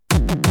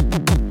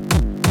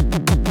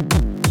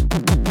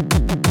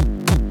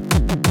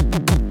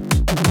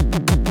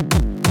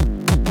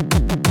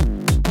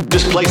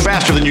play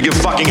faster than you give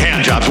fucking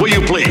hand jobs, will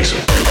you please?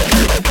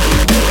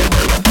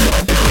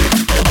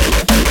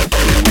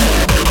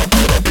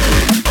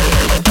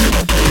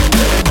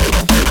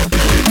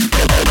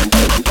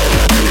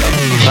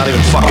 Not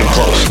even fucking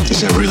close.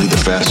 Is that really the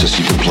fastest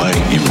you can play,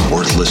 you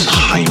worthless,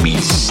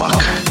 high-meat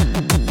fuck?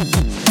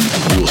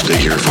 We will stay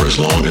here for as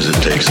long as it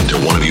takes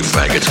until one of you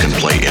faggots can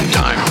play in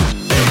time.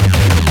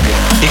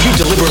 If you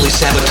deliberately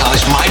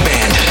sabotage my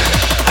band,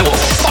 I will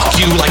fuck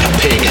you like a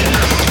pig.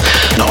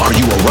 Now, are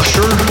you a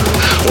rusher,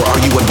 or are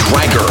you a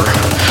dragger,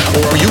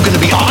 or are you gonna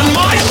be on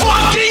my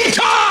fucking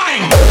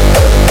time?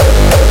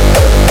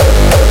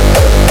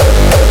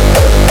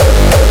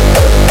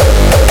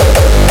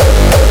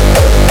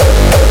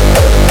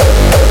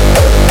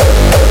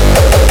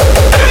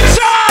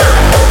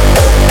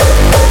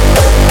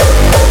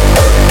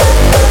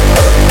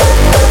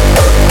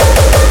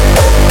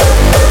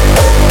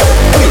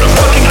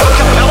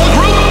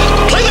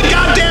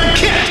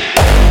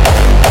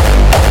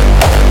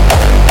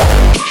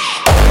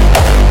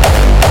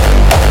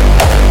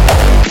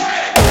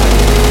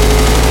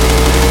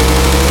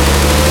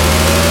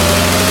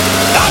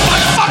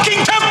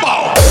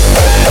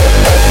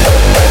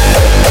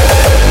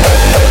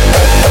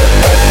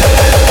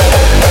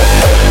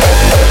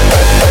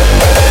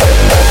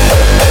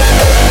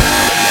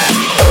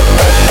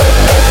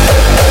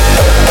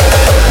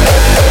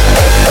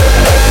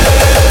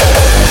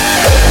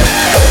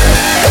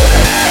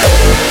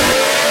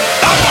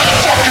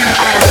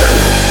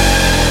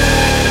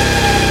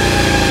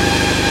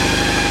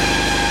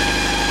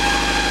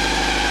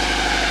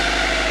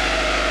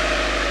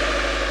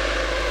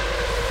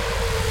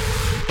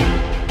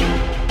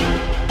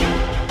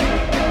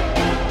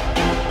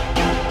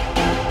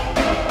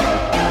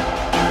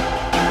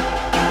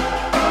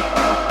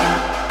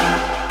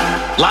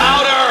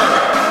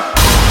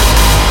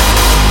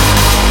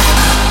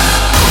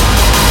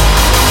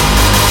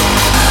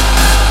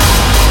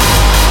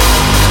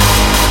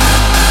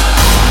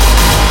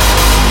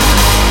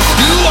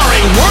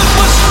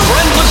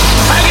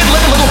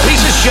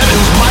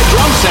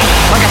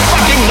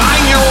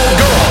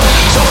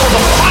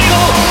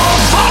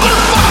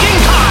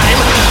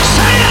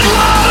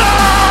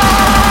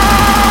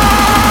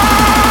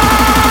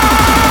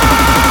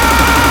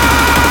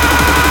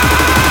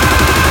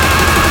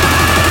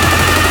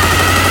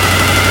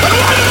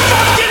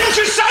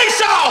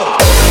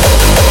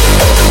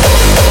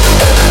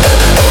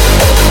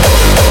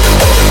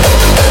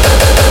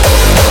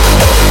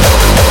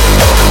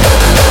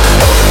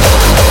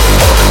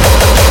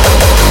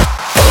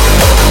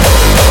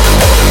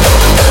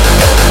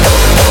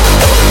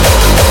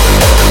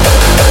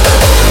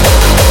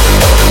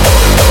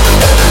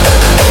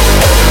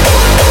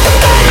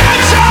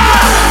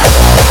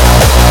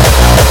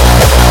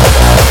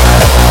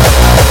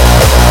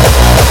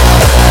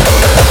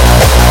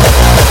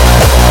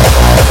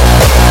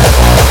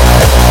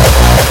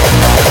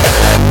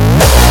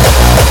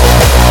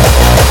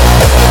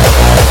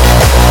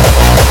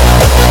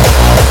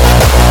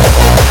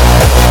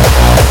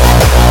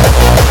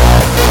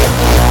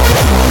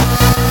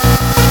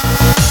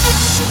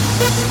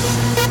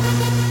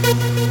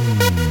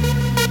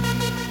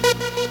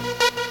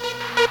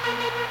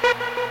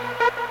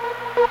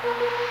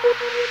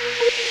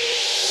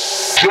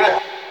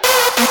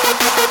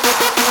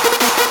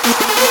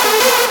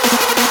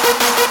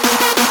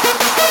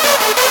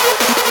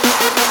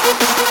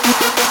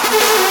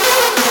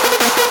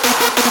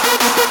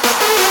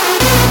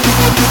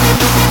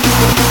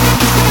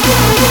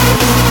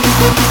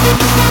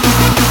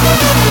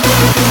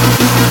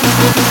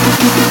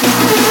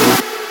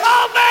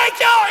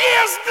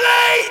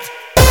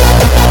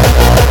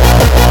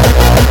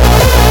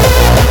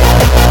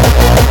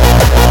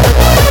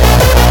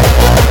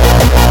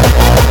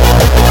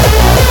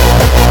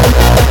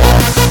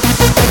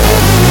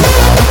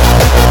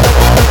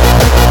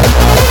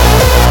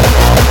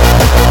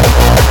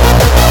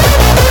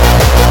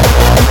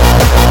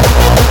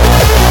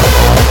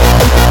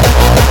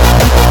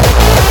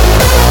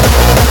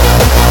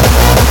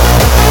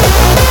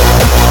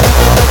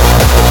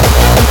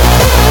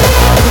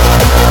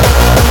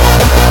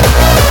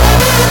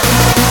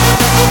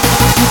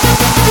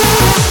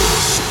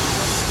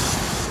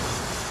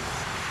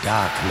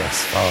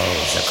 Darkness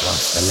falls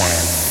across the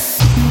land.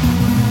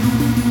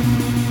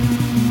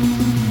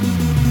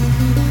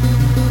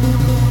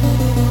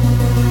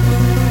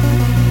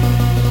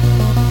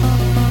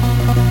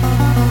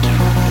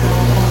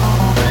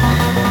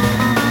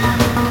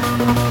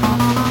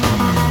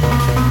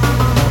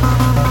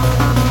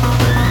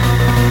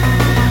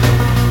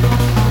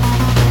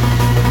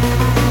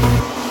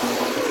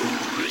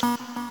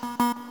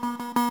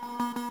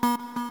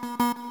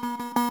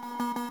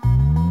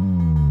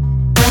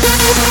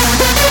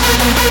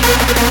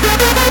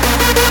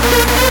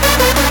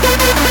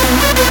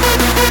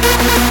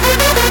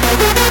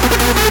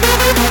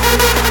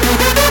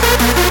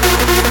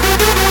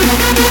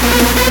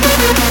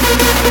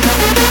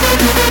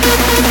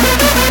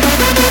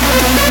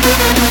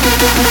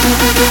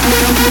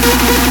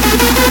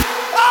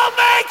 I'll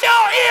make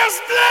your ears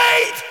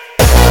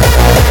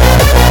bleed!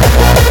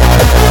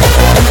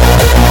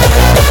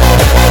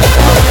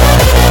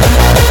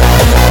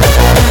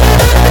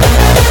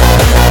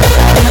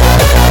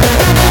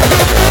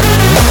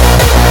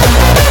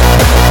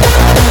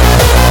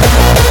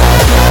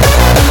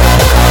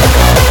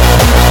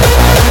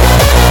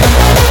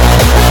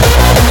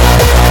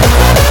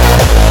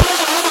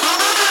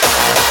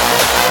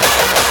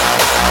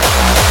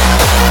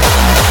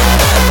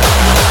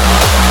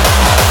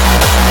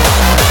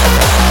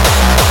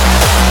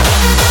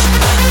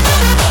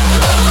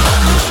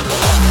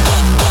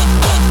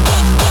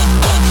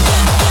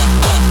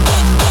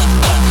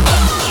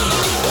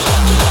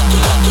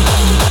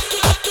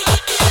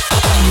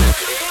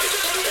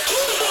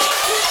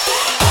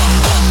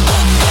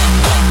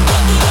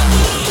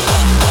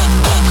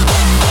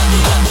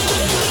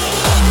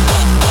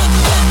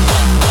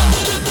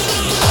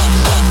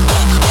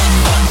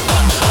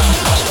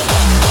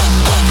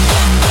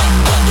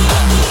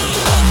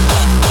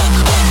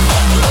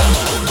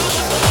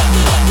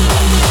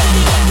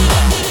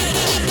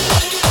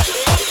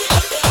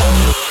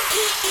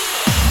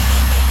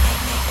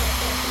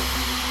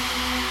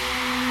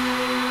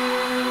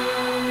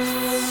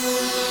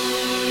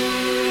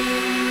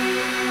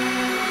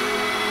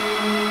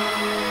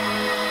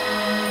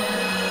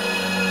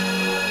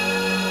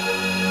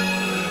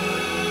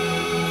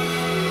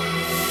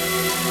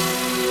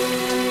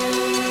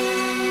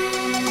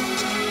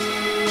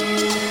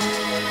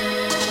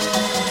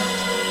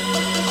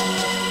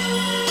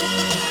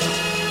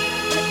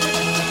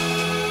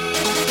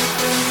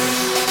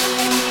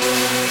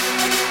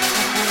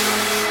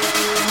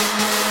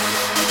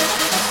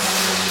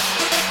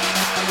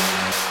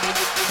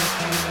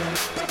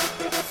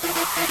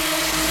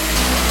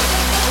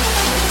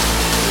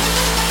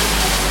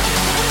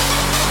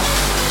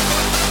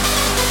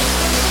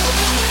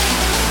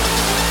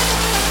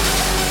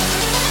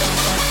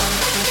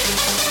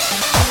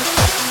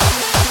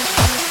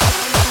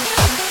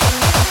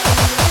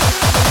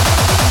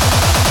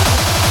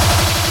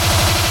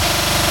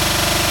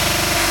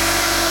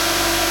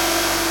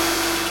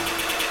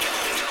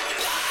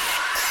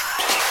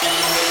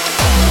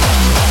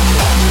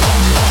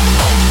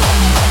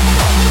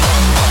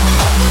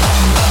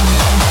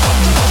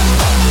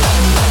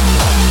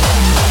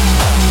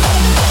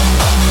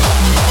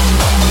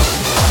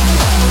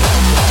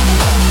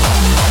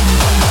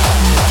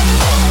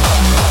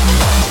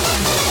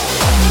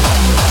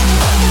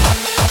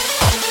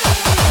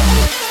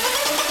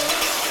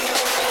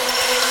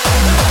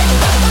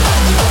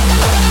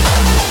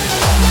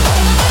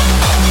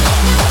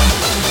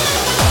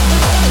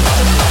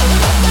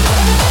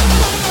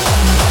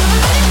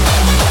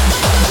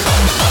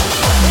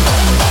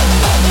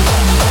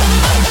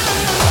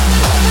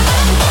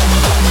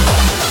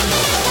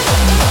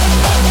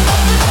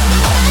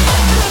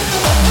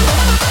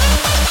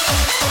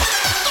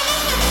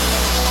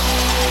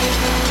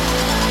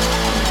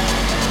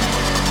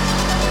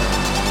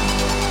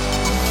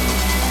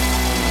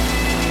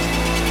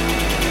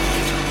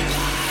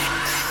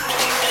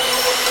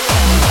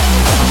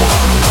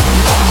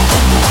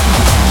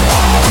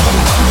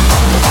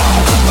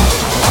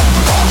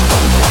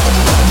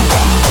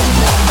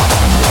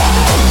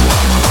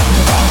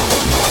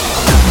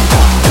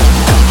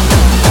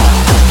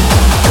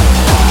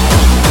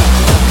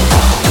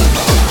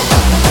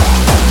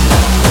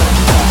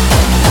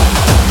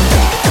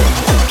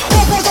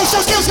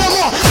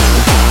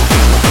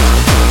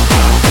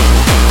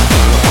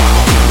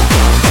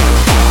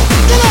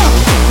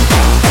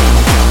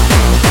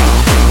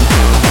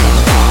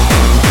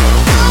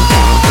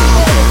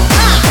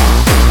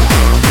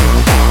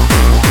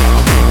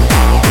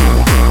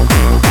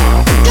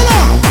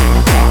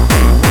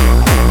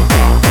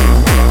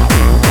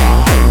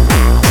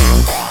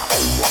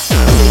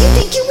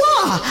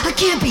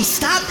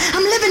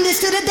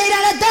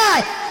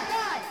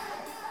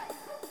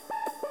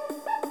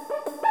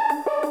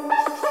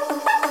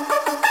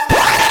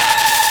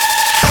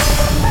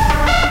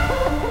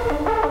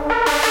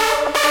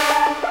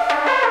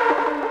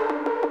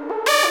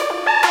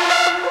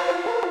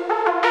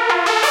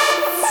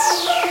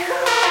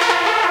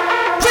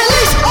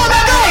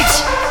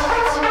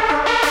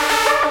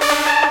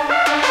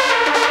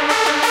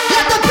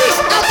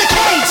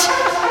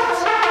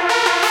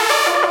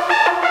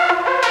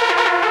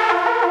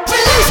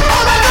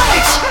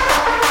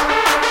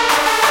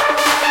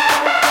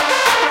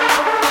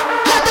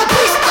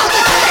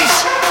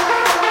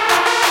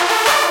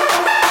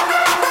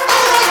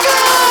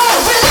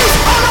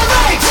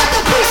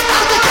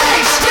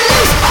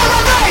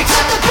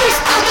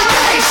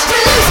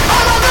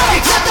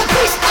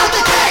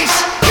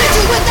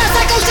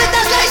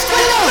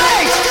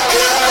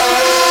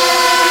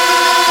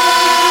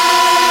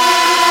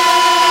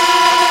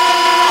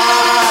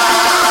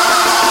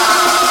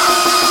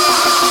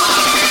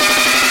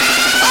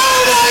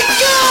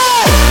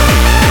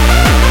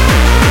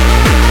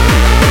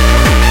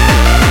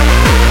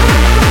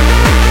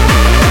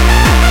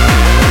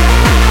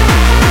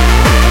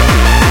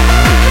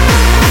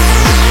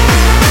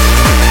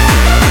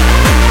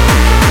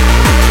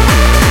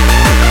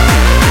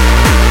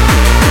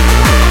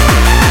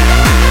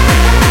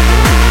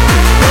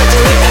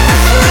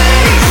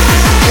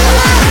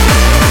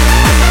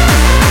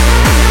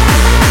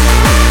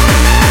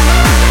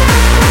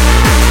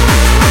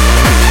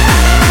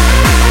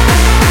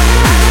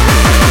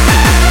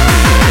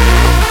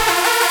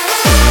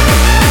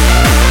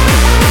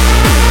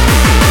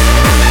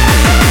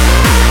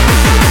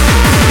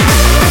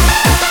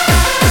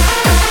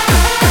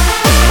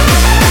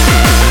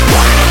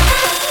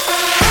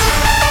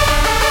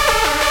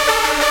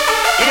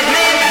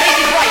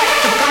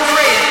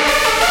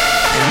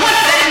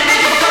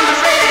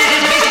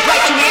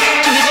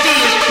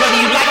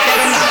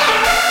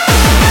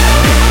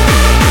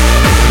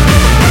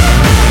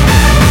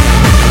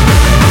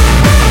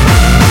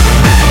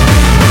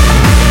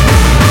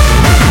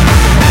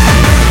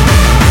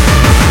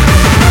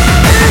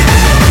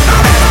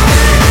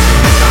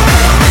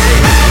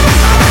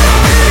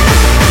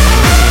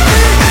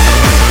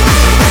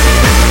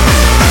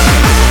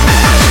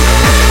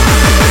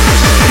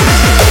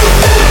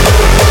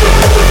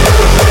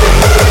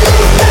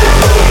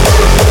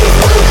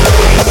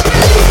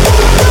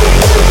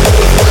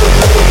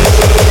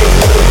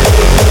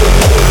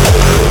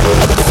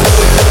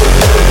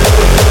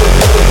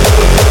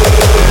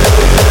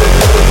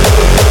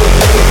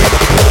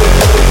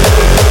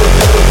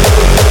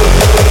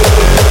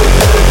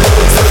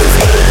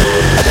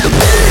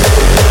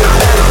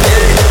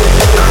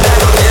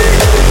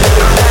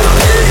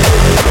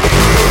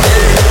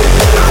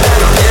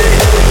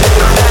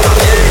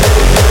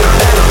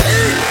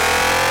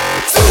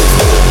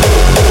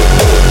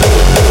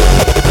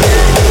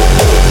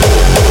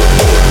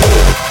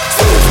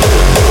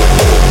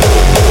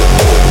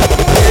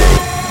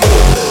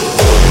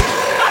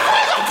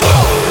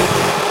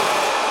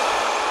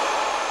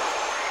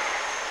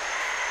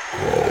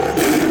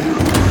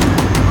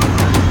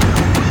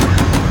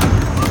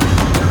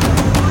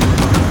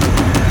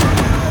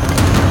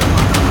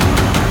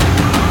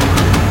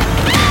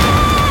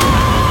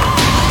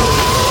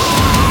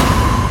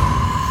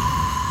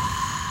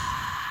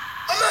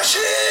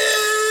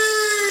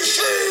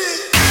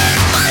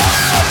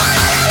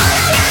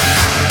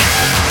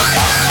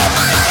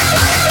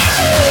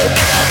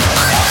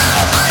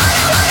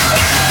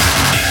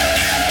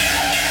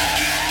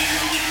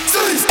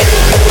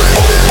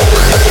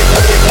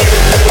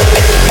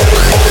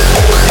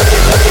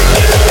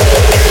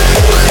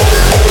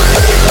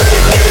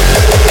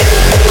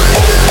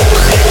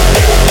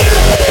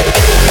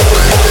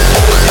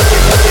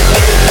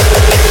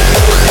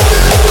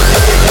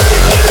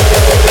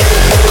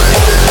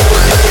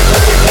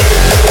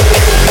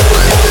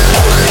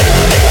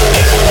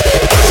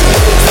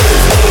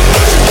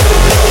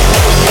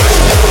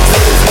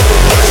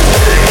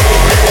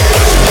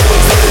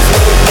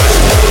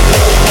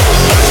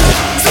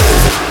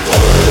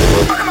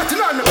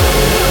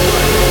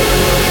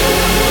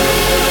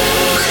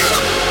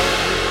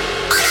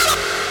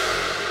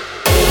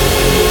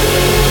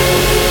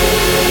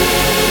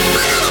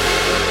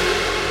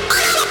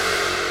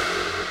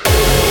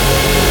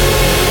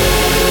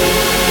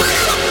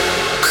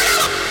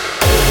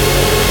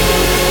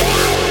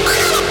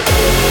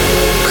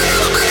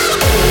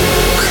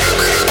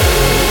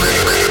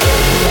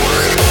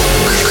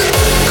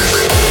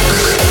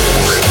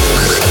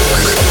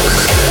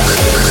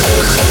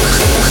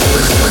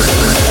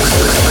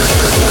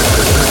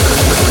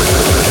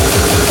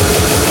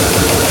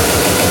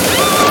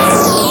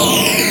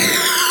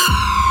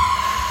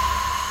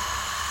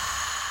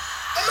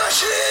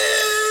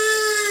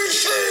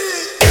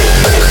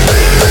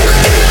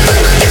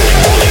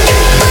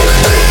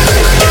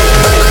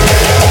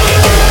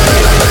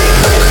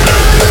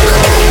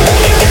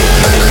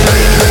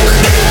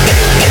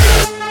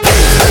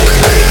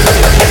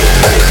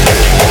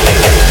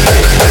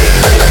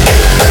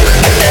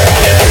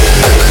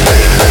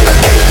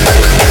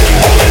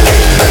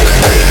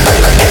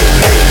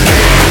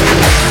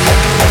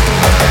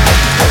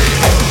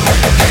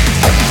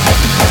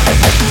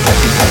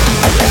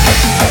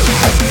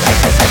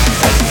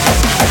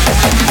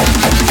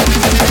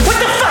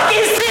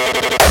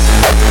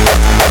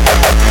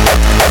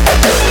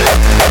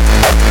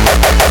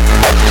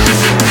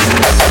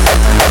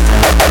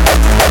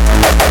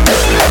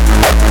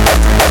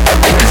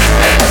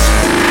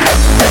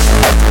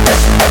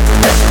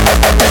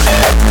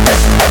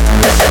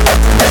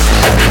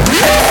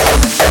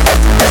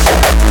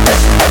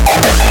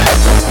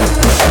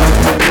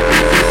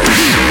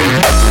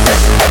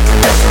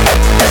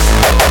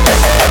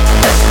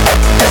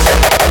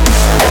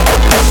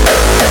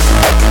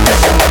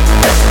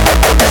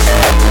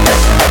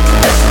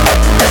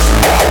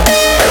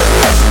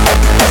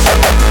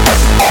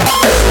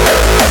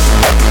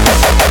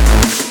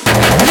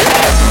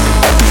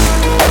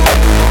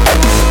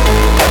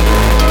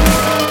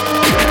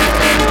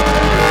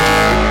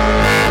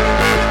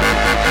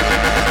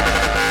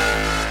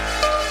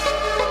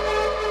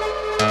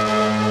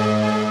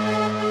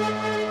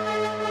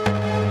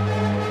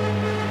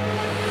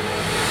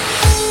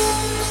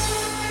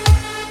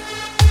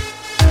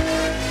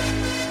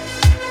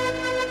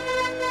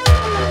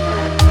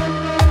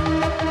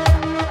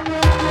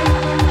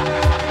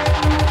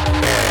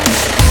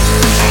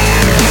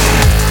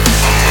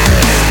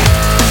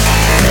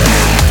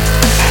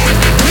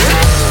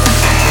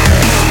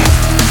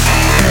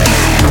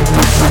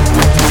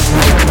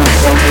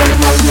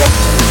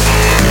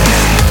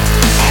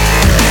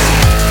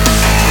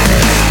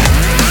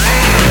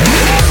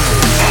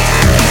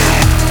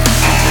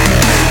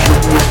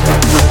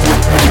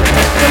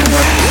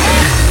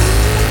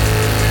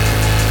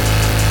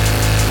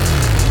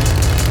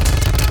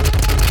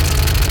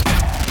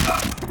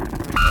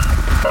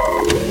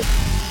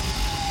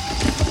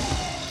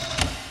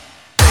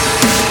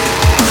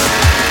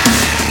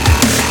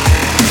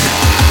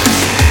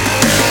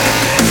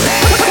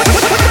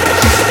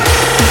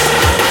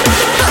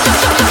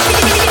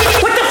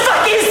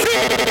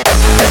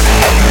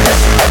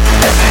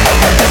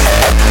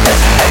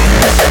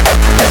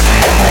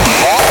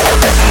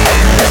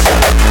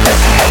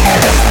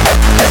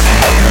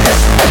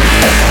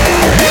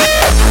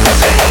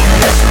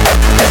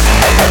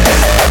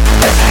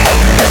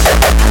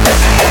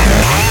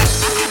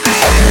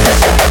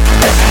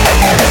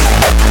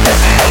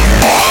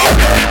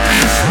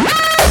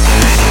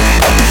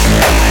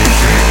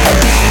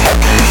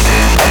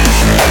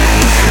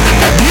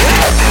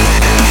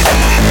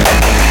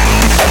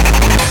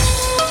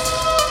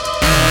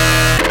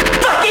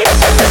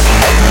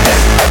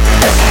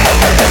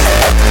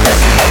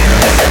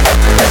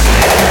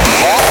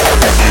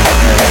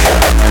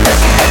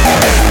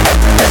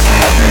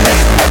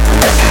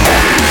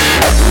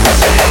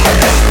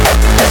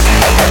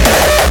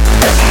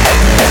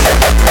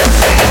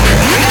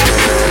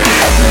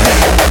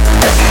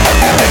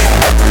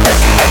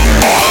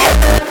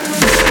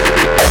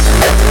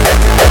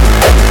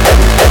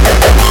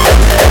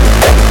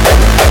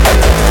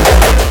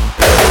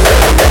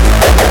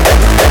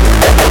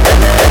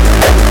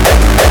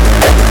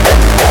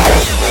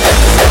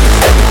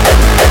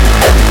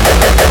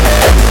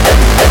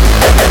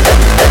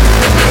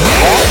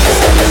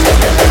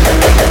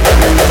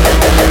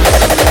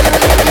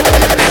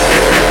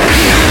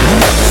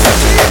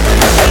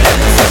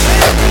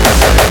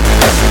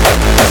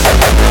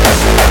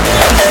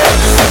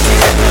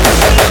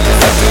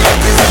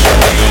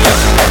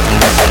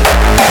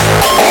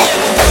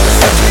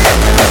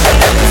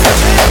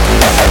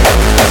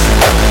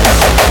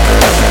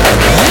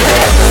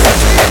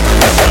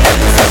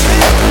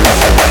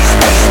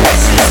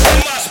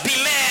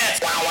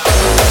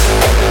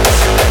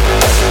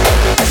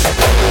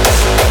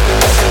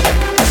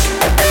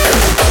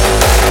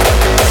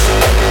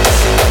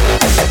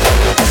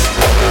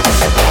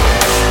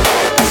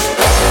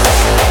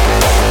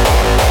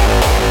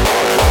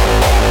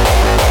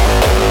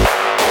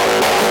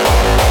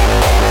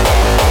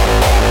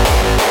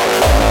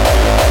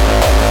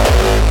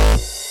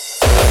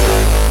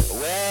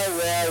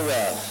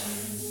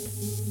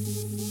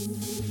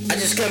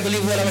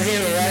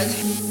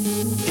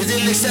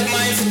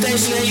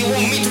 you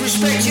want me to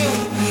respect you?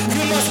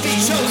 You must be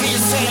joking,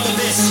 you son of a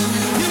bitch.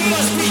 You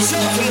must be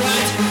joking,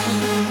 right?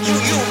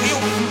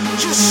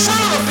 You son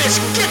of a bitch,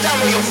 get down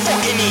on your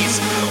fucking knees.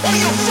 On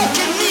your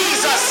fucking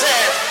knees, I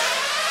said.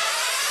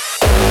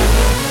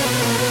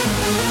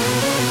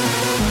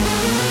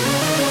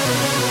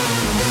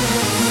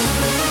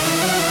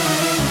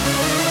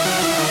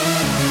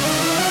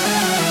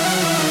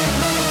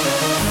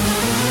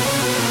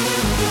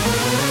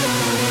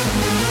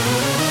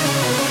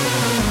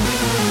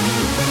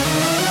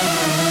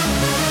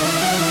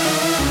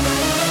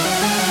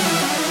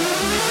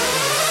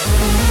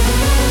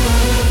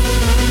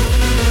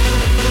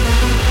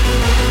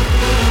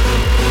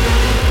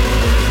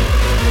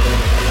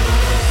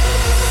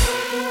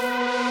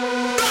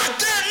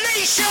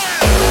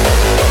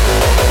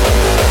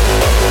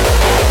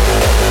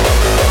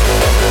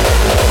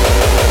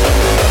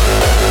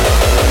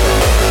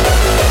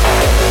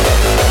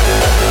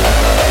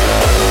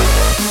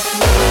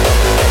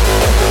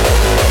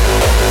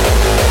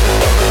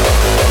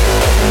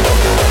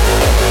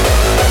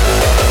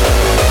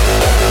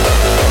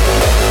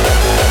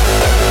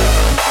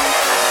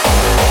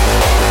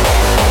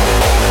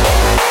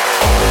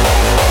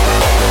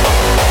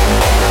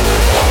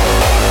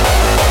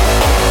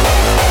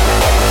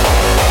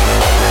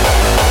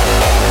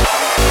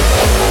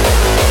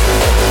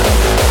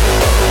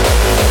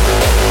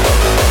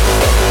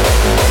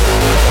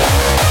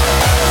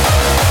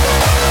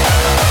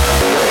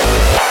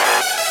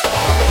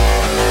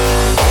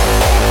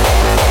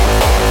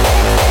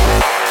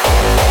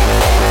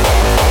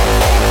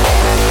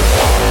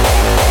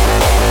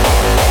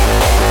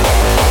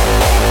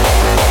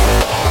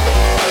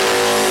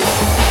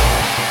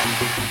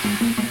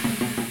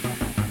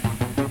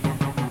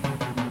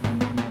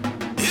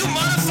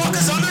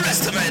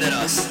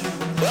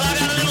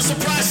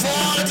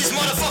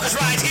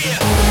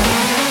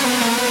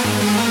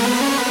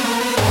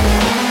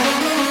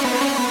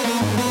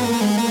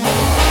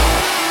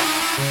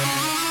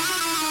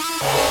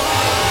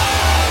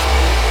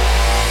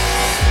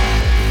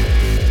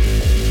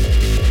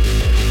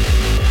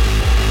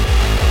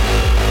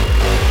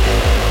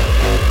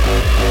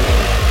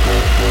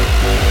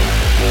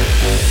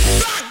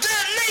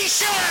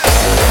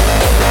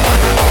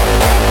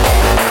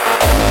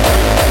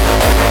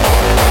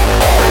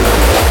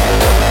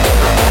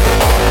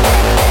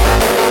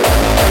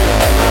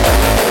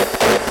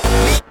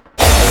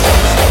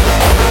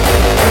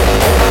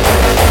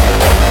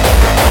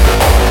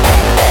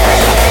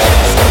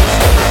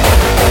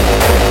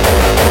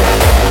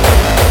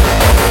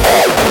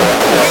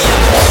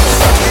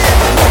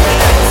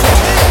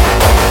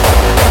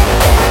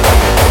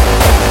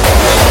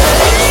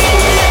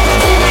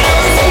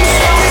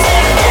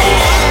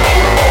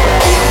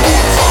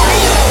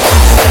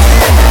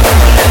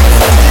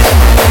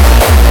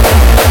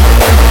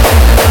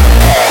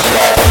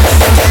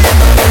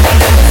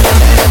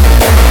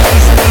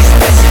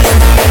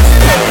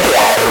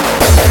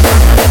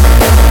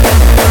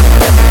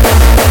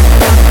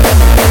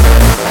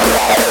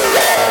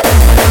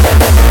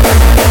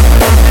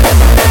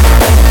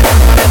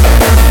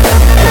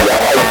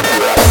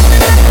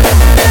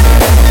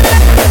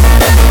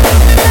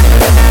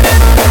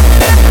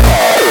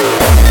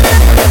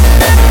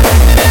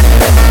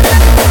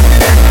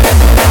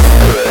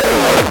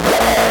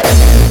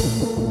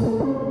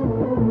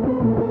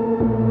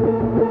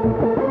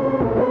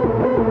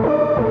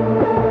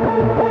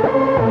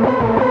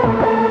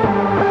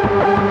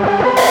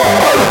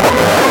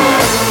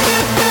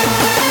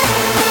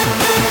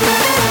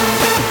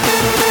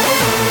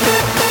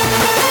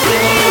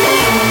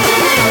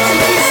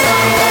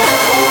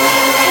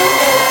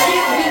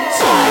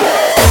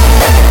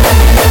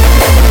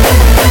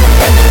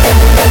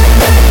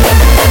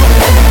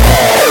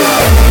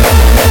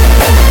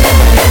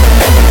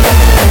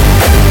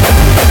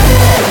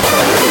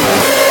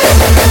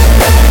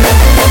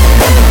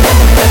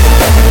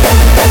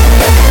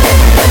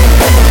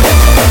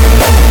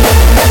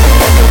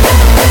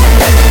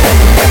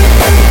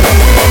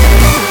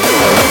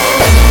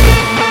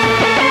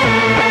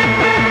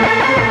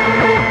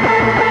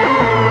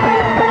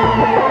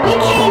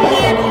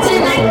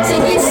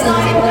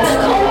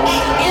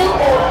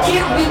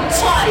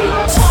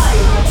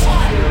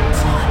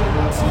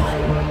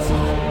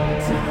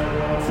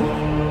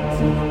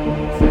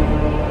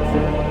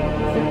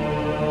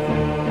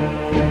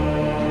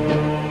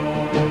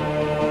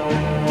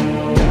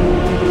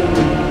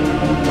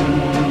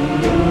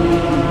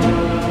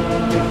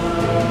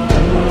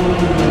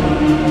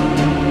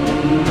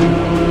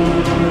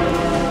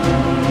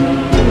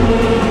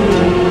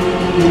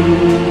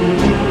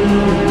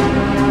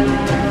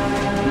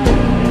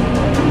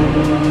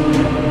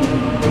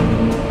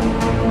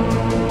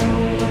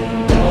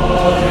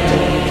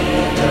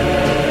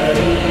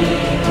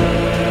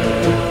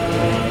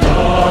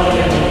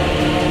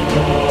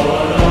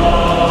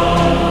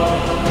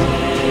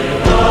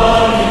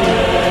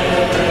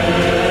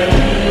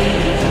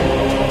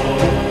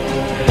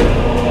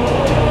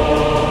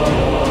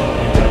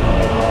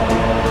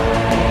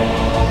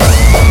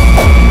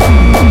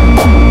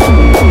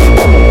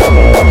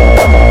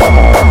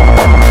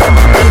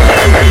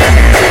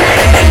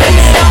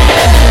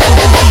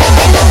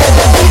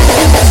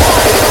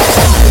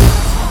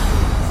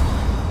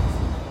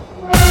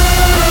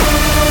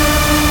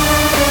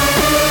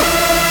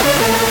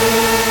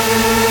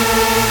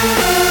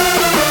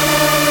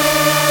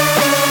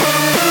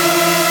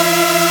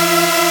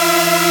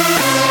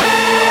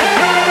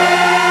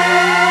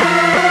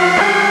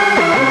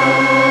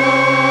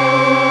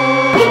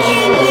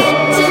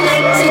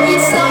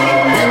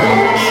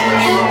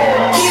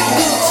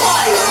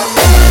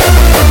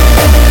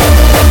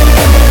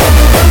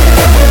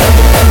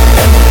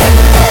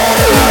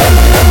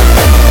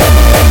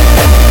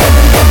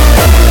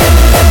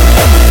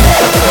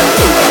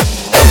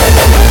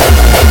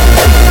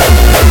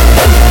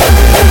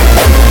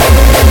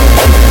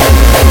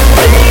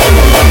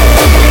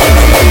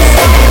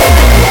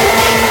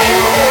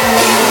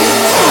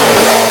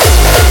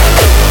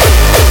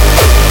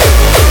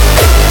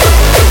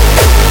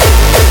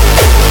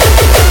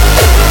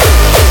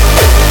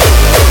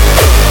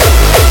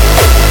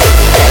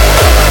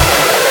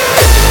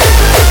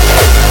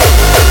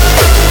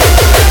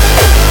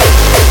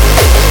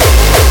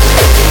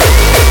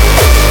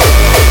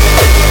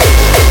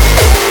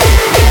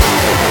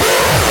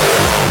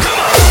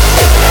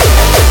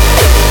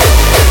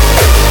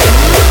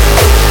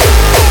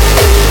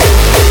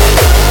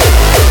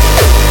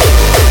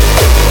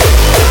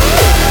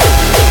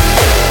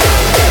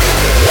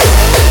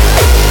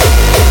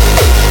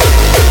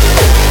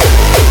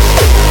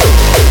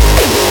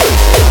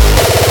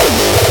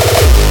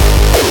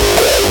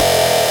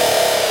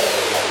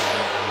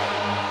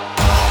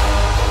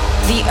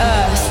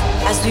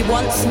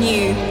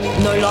 knew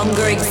no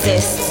longer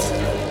exists.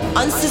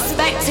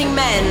 Unsuspecting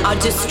men are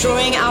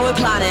destroying our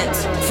planet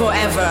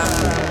forever.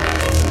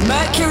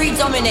 Mercury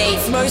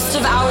dominates most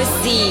of our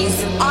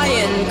seas,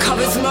 iron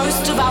covers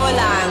most of our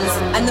lands,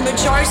 and the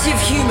majority of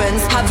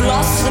humans have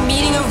lost the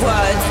meaning of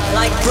words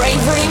like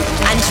bravery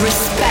and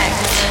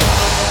respect.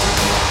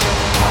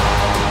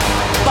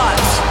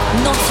 But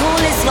not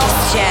all is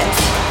lost yet.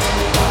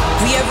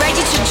 We are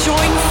ready to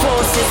join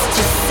forces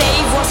to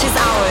save what is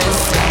ours,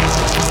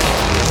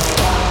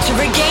 to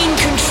regain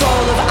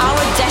control of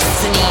our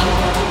destiny,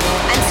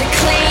 and to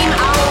claim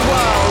our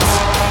world,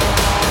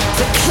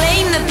 to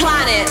claim the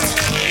planet,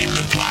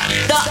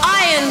 the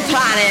Iron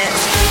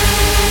Planet.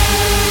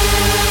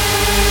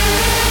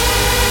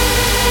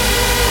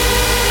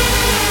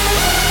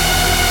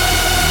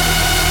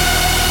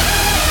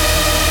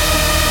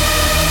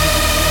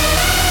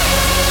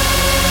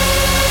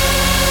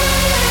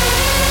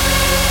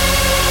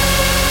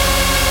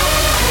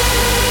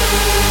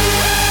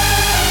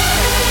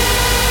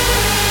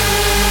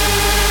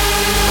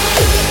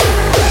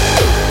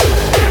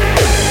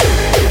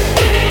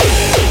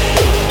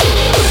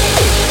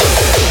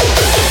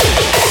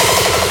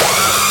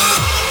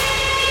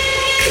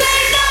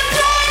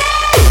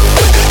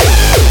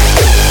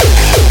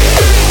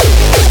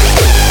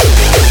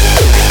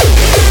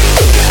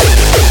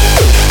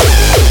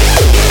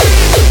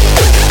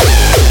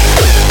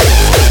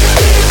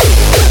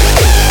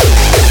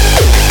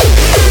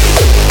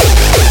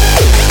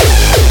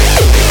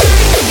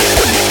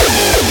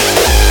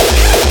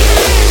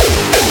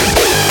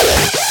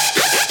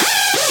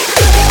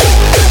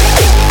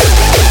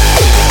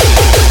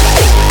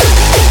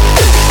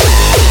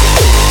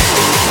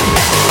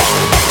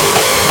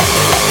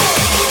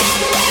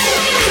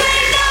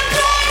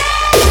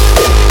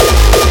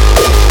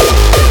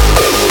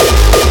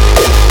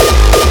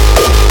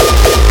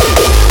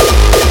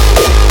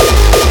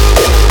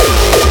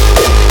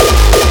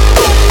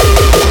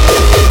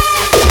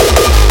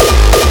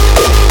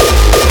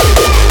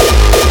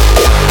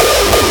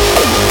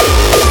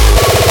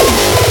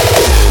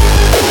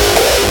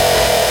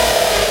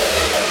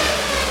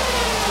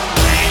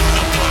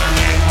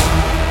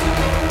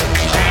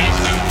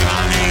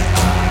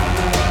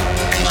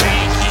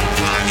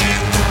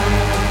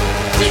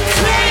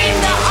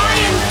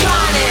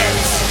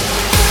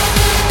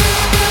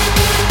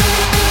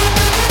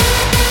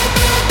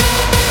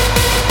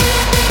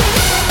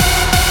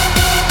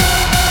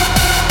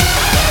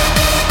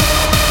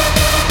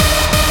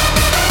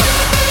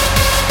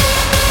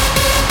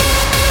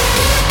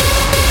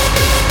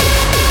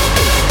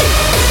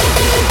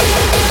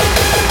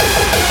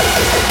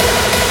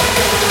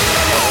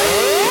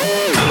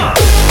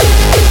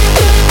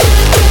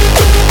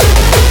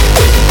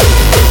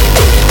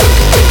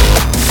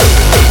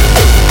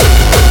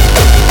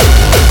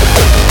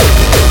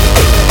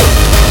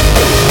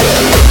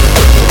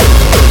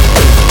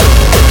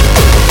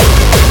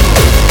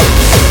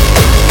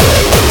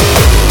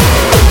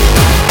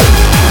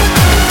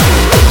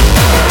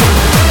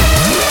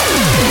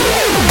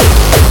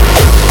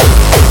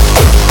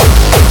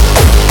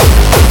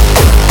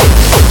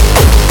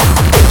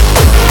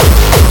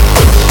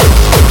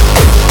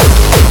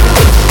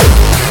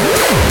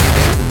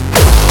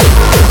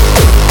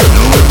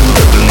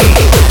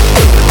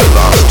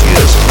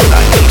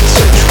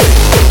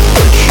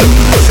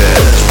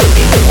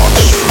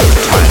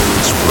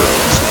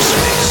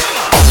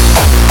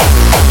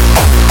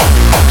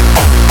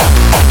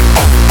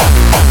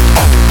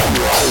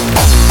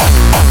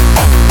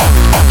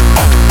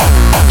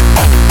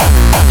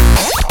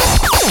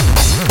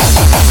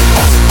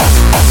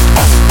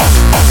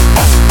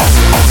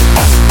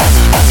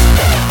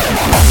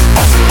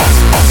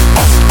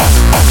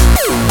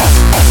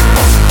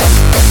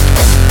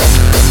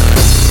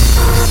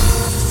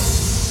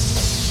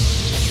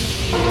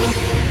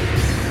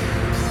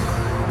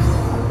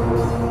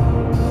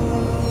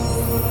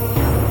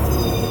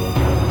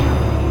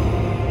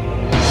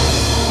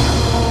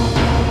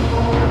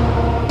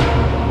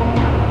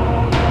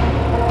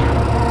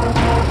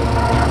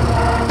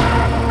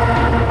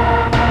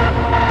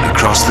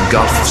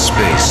 gulf of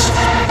space,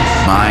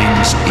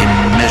 minds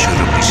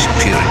immeasurably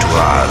superior to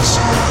ours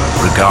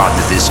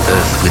regarded this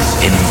earth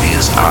with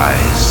envious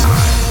eyes.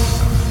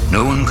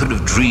 No one could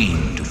have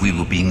dreamed we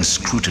were being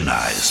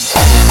scrutinized.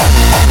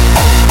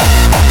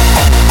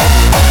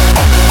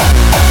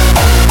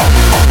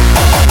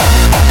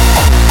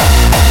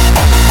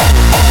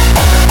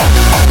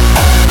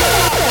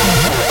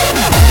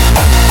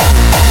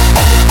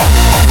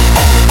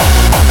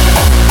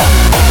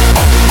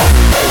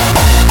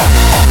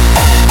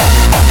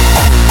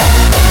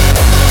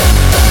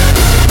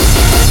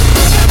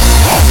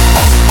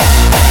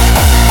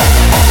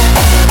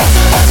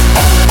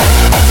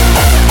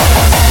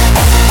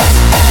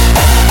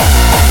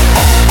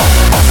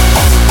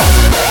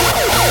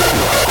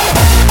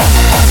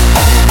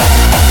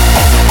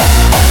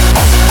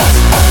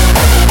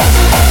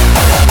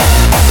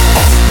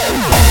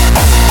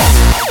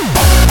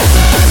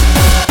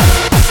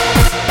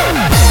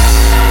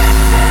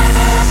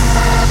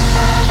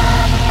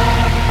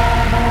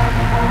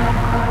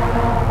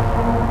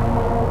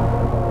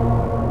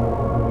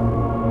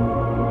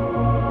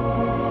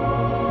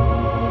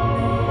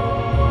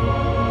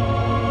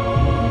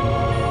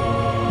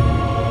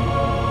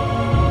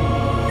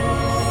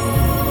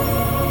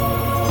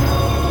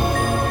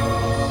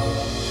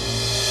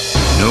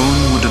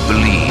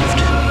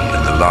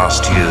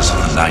 last years of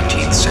the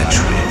 19th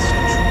century,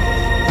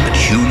 that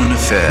human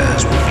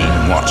affairs were being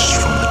watched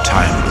from the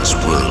timeless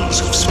worlds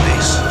of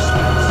space.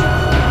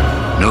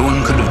 No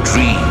one could have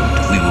dreamed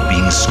we were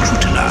being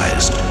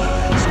scrutinized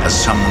as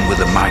someone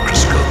with a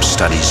microscope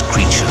studies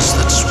creatures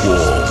that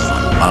swarm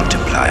and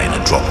multiply in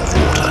a drop of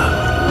water.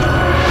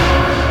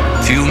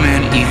 Few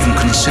men even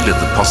considered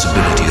the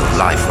possibility of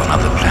life on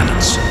other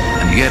planets,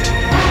 and yet,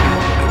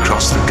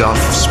 across the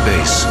gulf of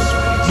space,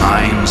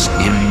 minds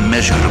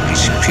immeasurably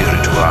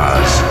superior to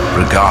ours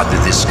regarded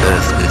this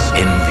earth with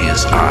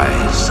envious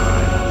eyes,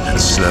 and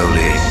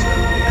slowly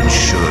and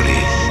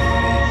surely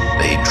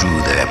they drew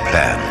their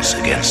plans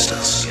against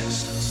us.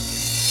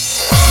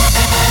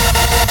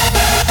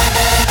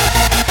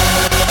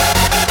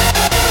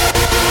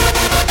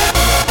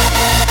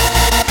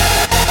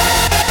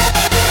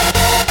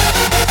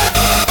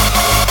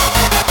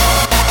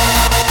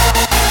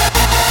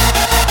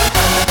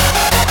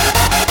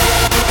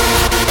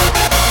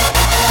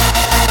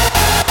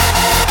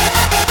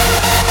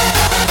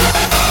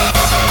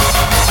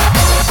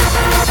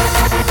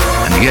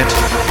 Yet,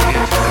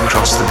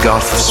 across the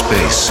gulf of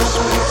space,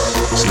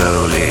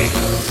 slowly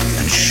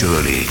and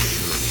surely,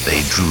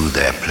 they drew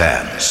their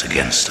plans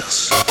against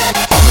us.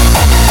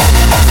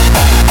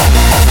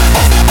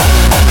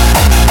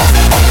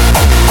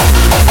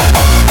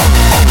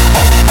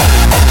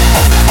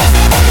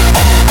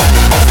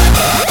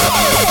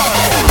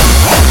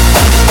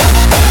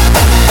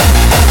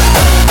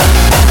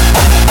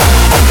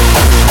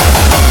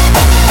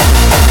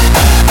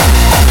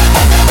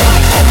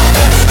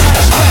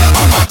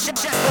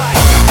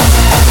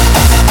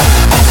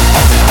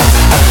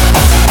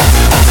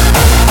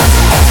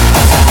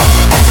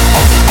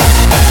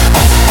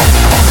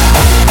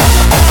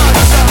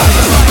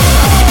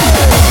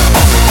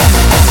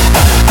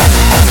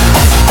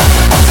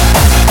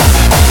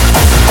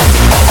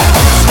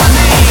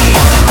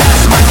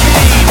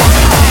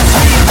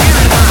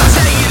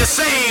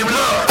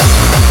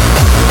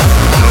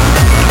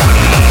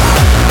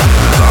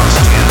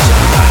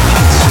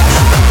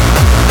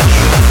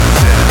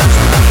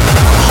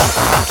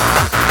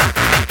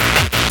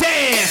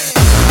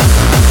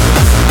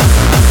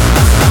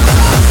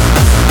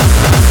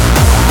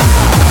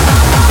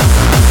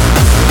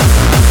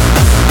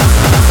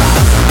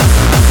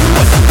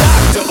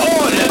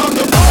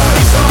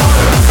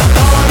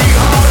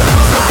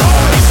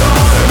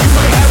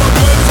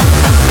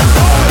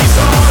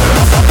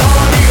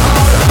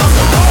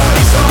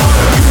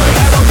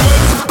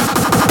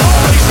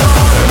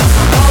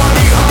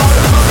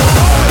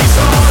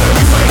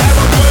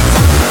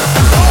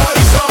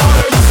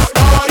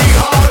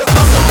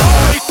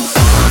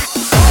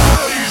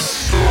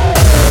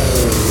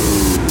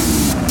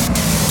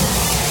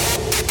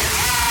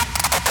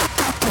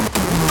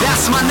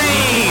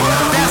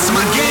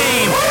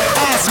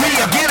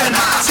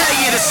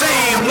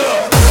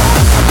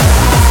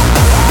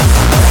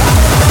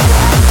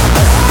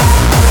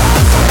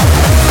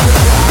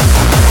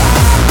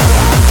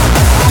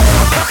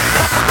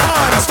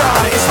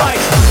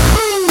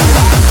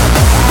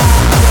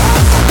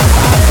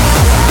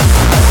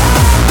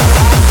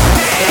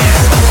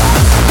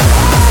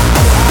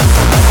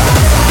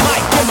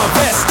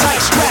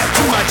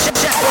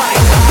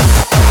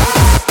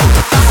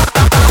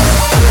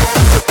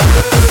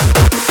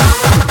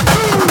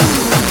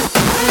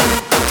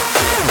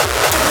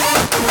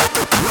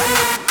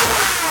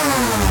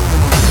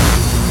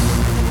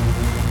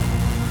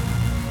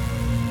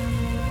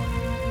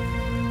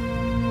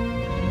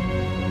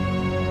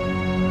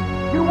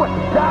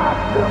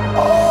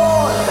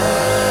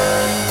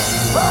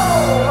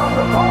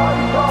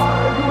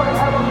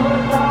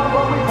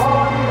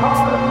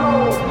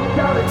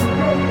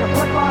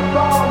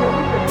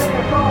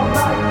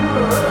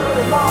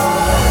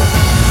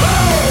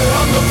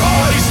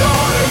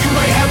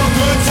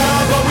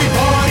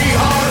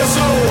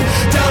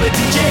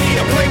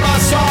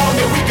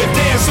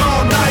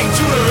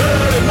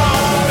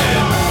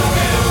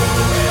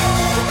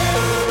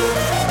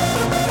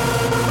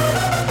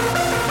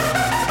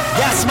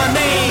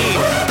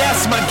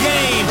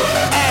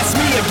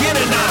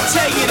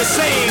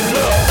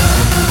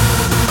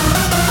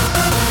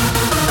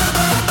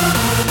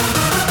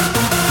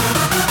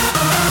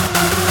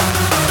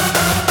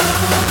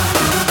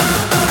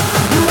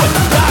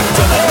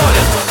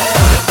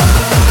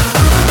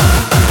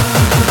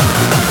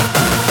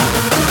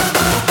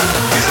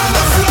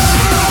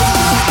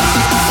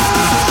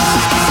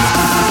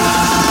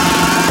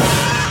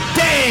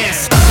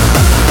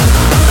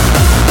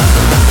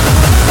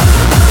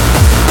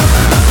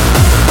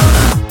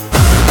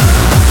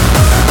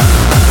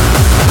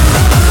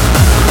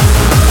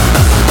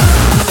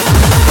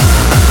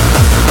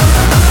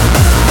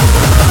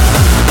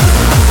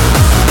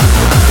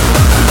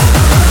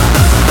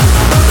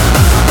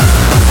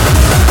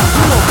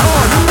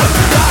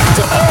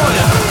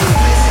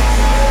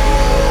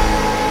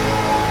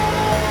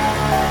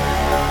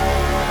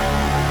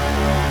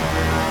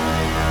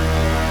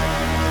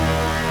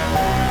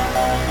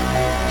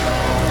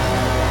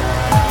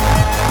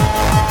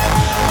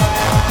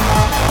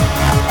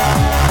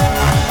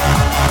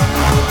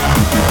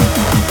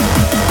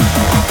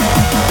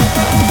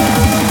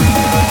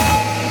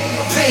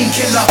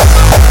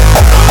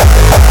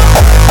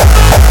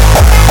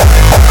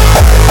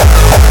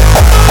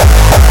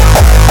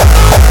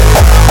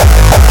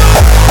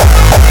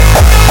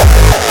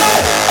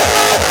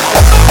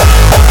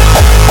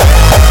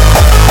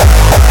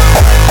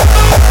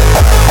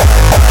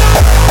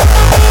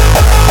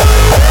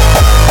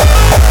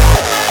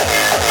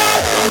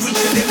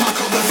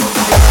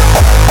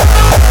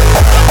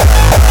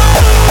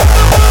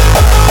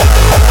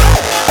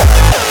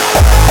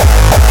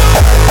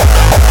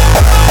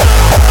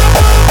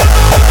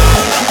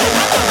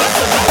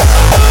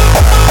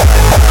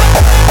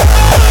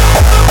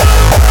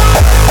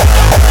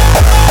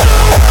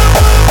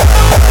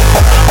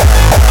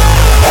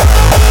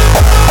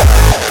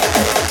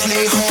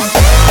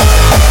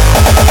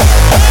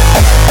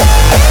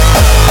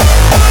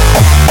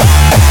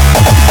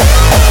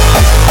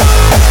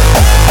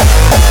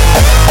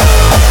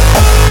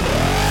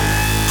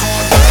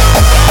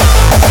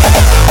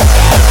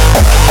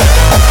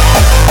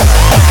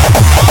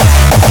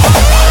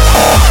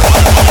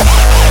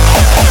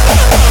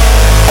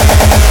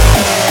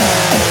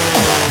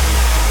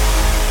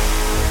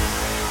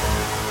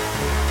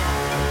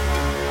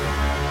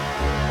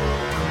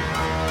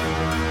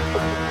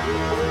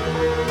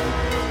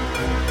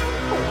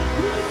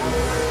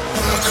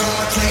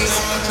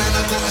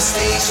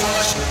 stage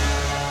rush.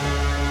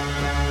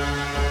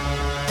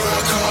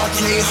 Work hard,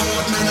 play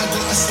hard, man, I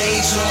got a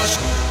stage rush.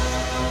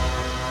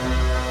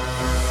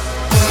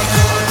 Work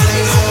hard,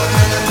 play hard,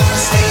 man, I got a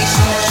stage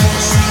rush.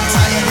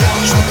 Tired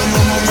out, trouble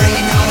on my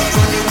brain now.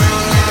 Running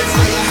around like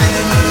fire,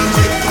 handing on the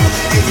Red Bull.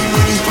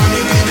 Everybody's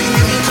running, baby,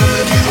 let me come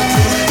and get a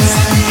pull. It's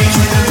like me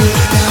incredible,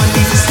 now I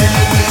need to step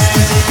away.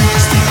 Still the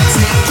worst thing I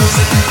take, those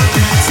are like the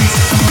bad taste.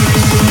 Fucking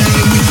people, now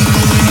you can go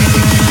ahead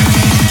and pay.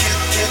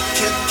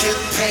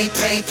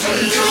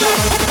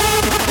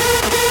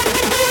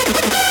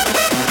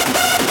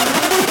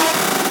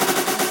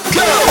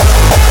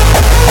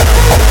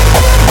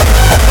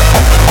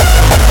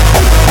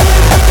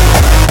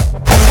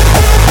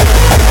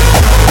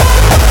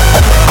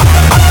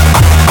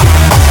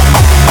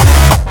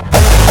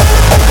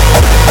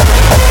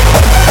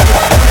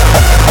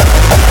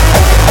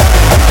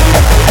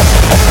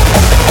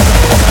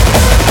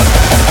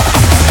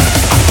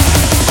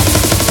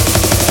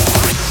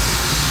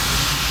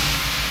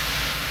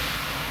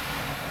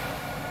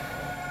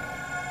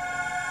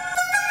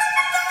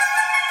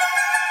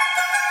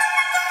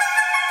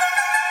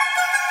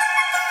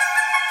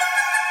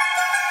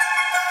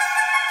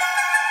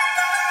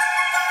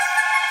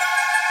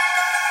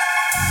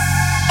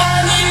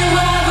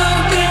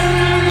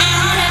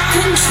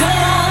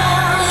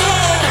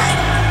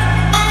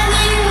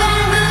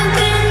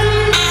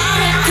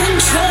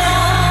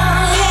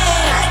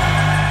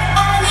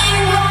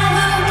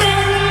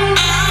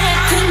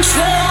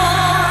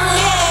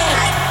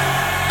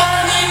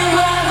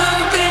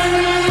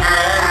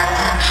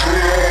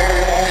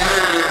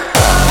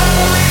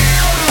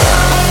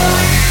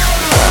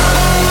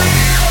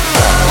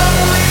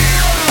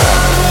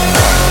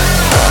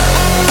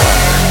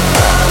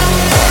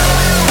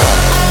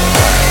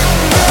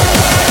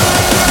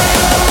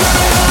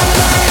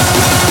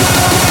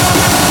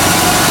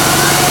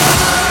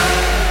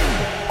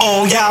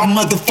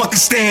 Motherfucker,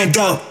 stand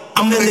up.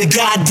 I'm in the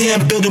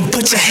goddamn building,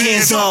 put your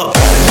hands up.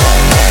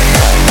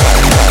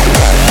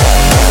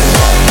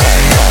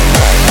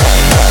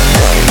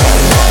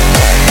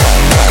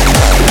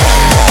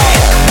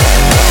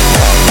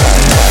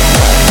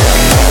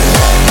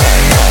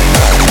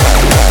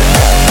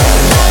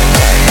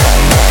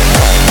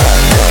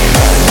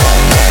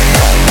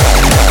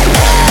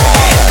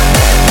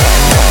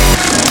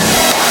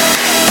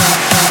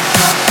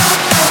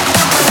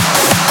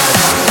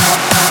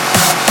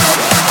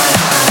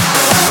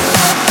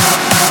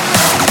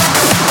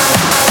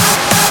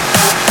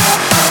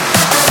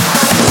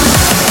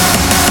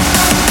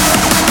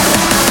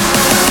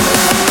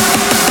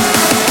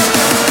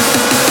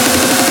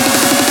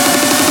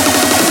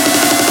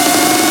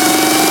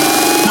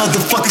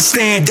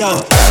 Stand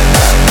up.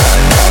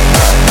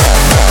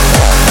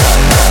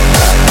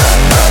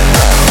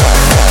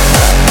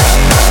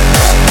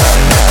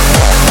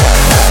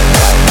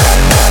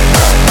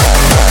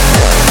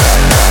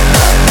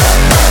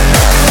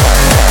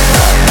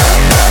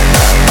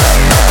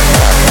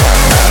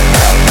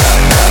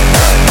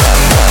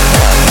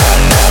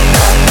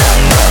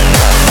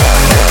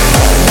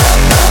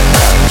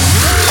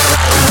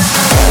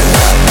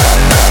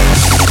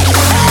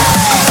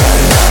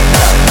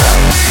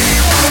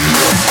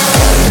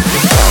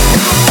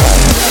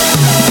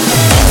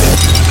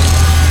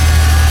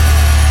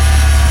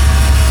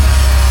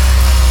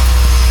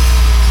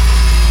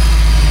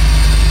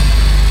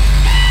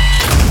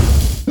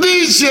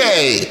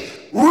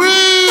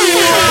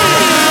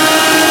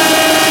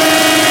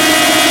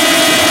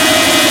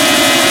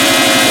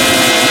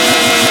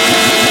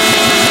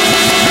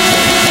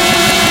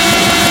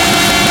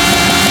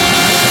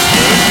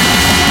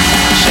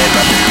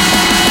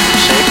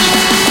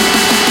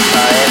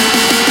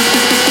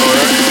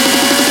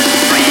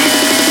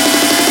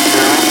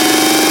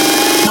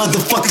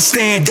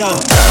 Stand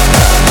up.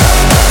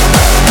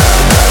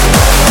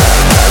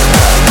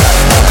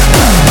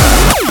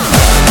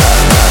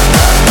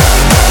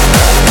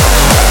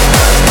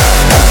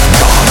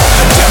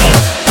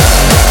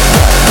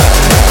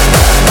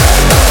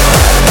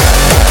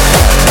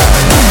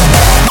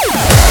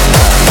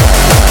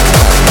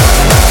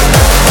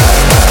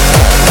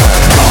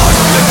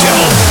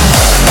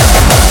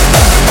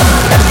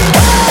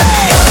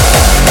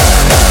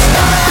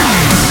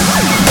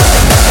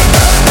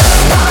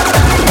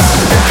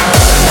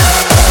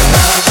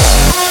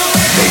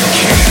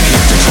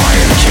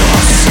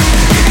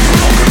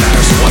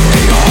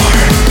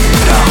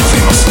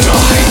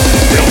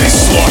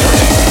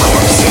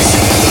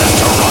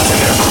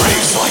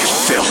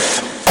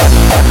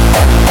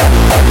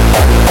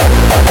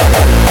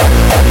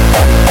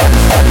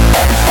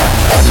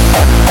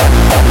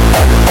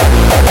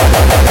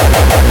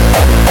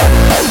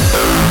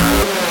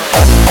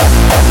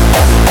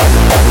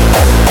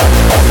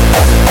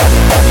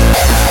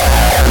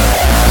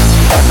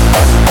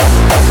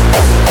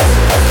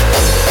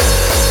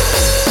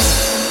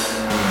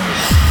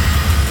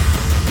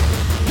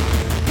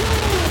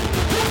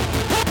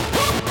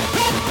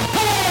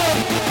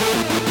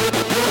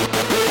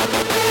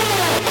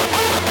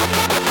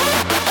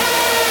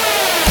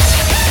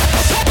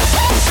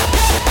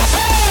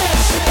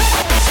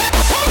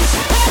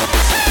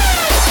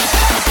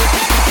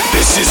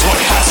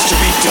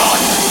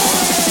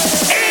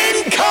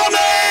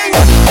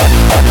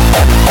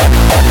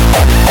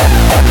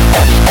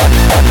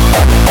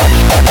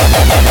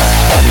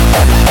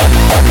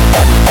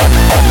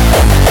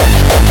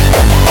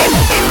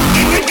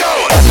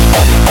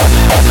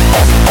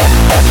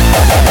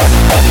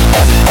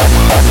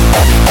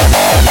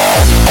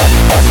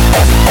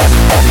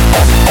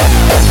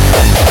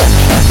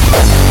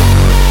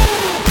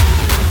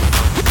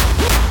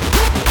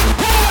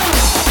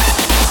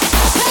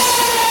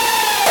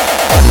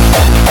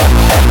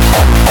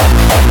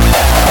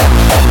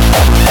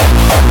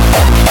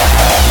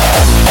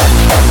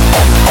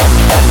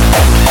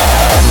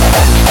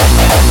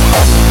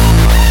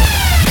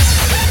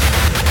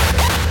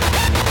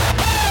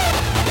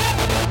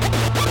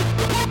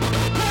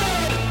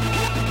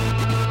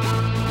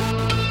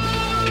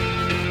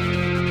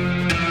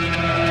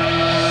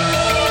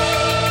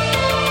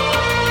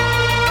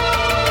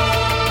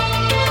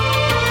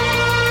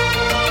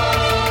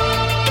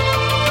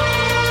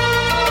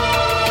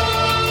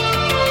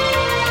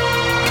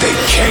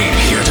 Came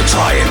here to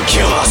try and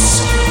kill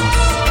us.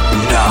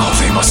 Now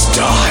they must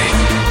die.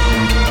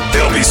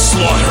 They'll be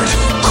slaughtered,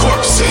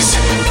 corpses,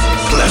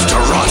 left to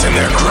rot in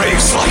their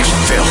graves like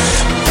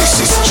filth. This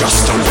is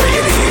just the way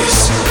it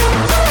is.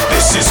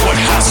 This is what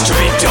has to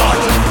be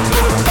done.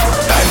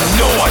 And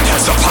no one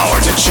has the power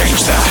to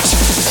change that.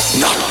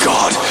 Not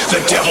God,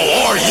 the devil,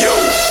 or you.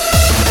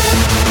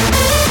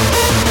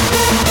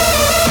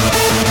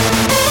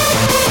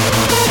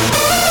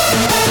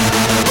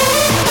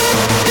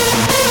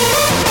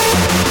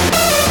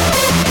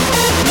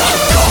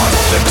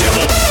 The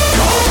devil,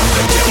 God,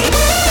 the devil,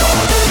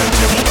 God, the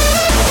devil.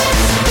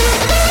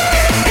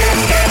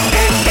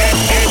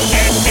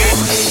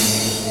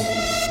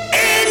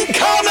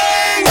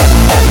 Incoming!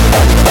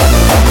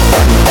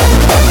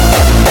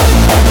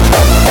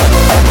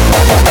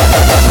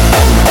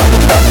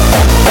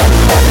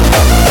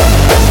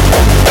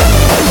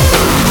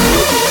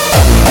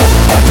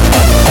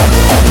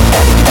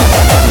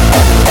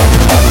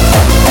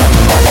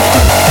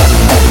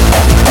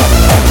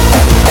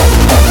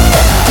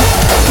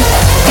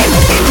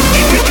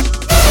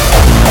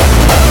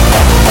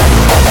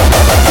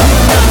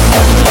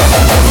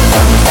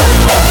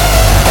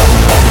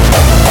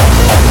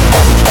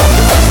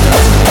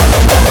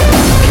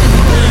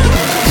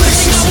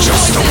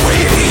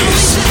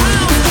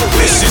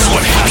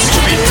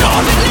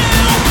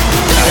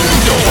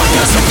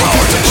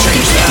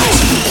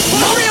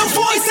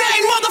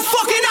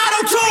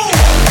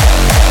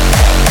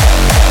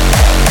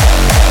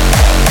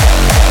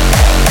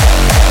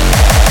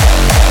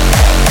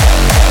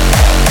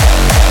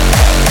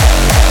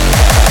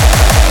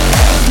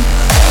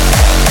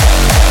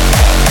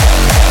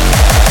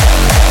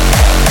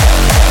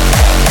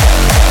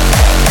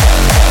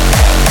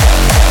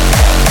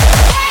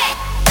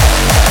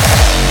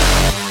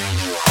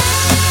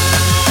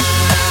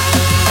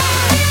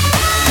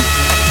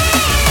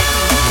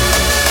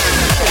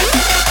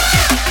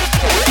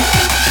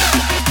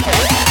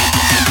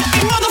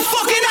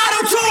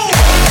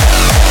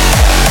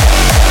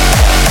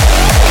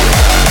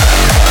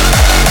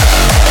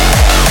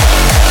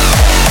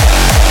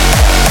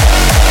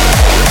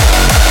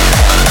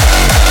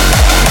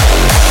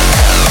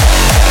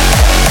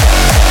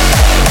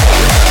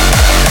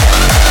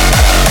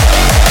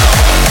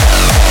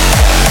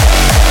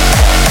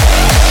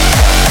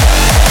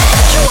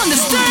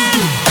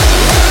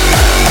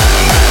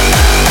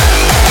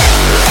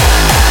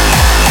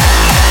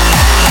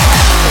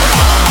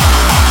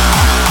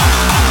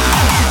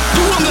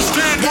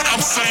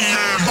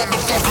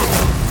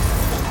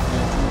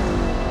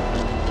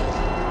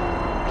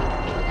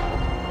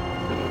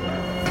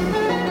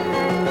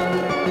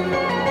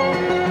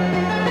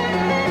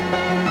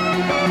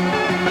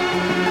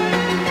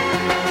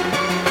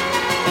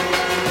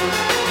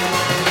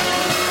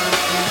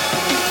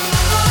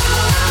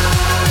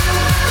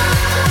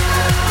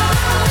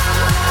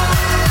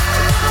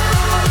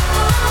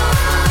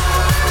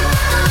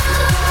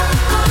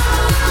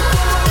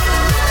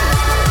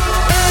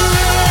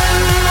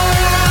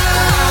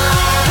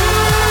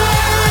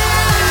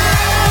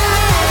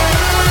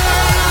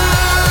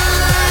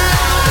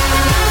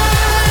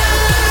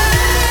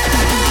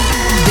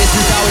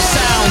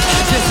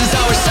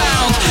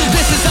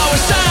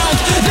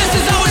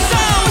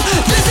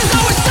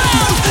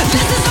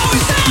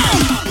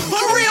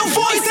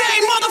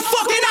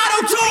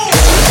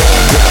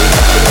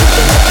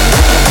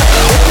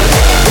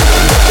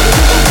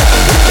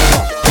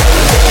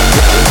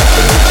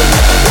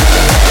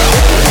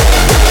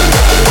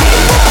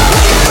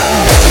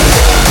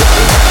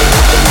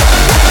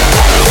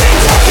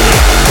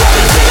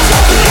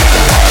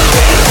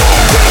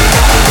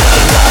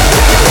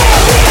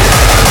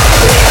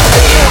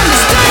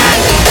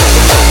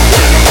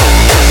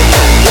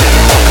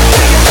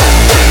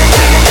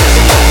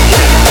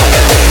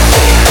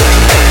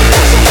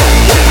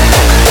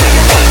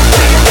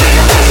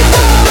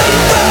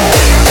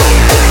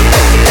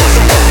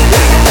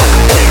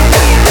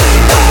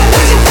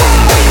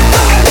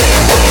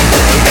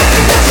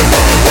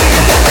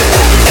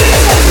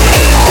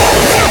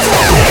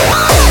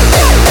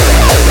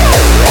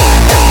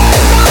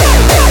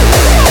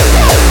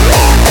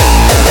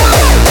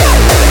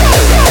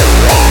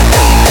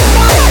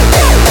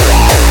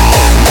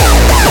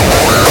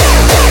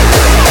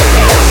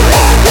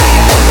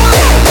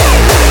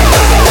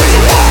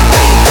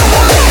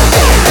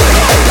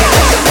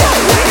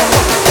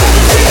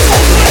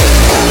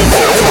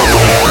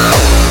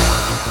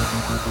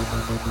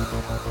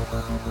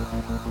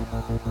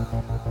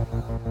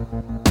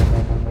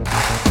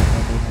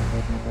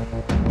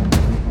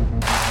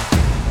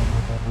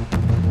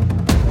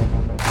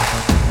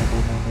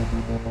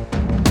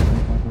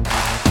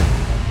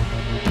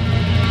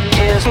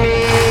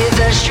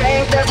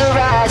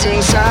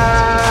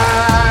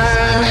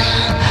 sun.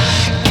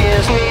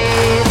 Give me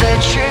the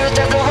truth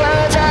of the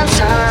words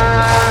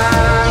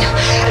unsung.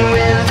 And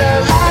when the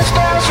last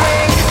bells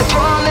ring, the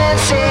poor men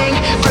sing,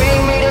 bring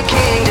me to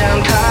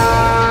kingdom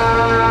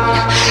come.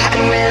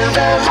 And when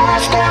the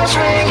last bells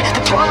ring,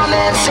 the poor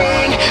men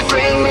sing,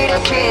 bring me to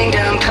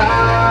kingdom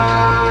come.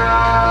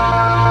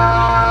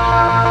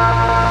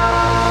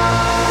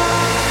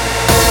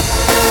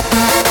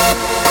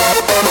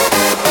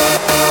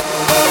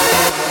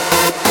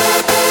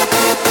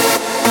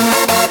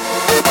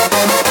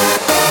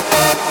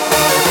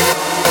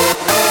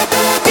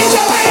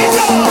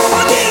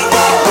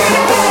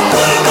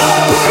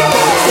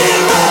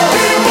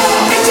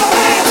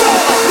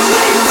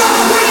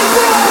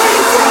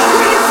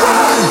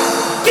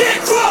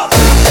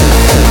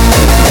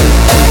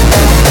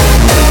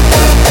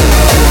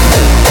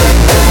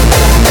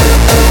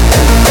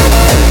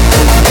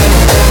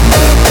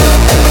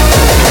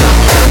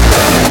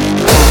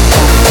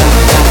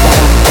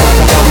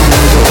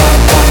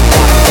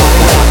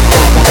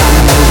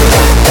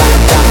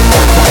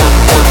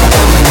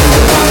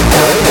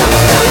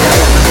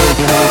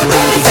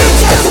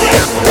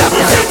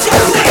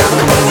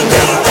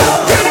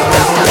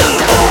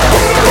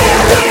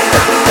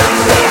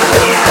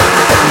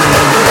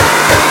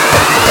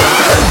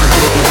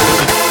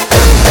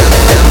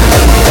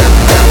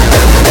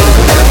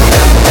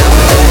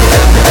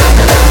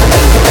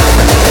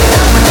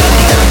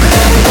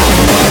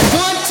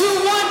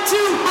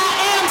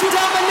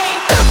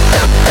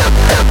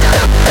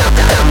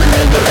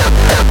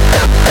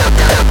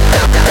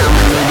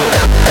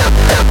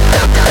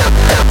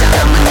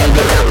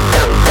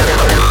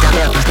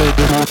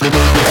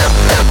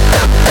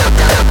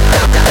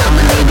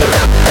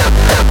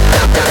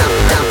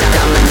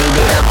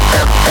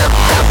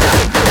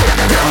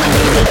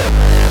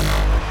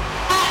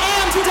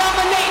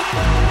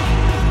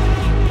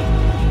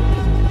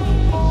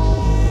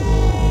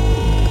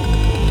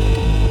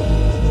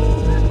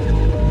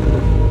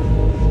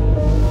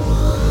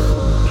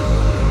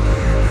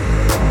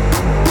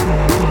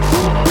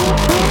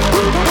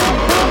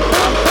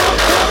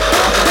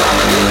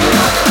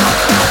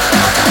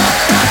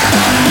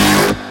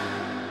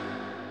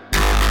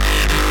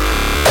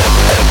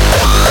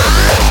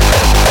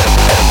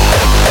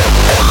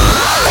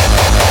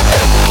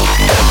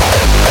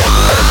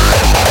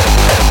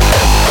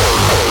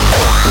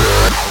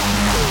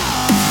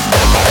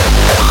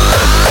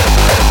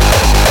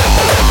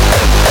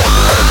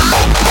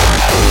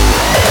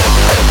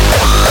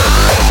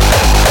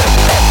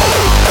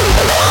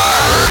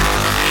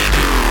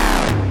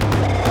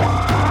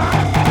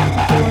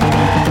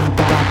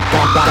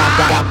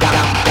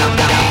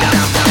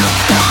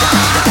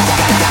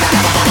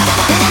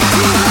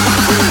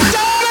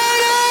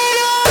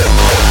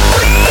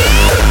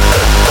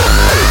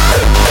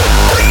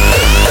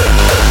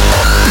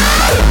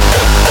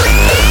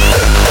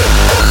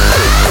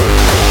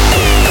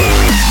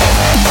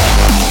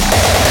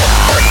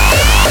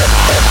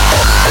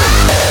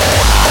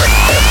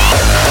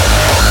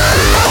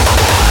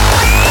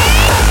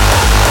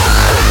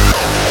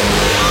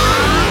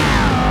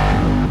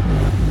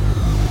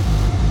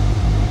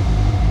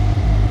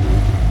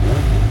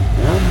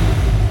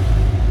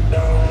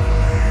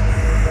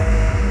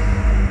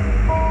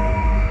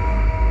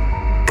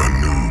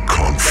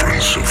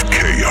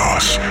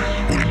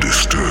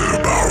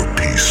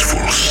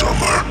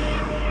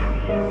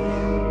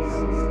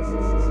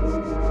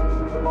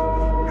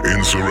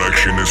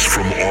 Insurrectionists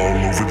from all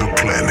over the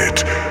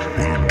planet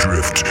will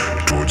drift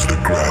towards the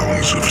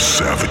grounds of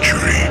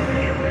savagery.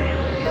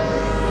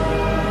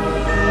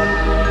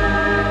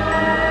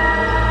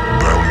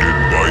 Bounded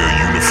by a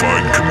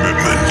unified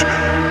commitment,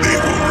 they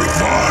will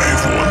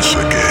revive once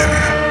again.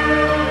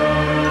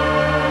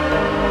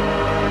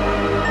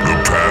 The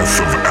path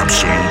of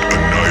absolute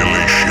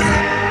annihilation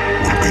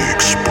will be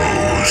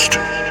exposed.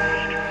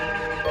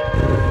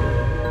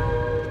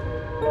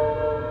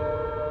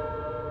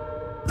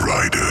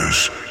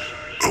 Riders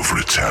of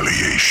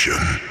retaliation.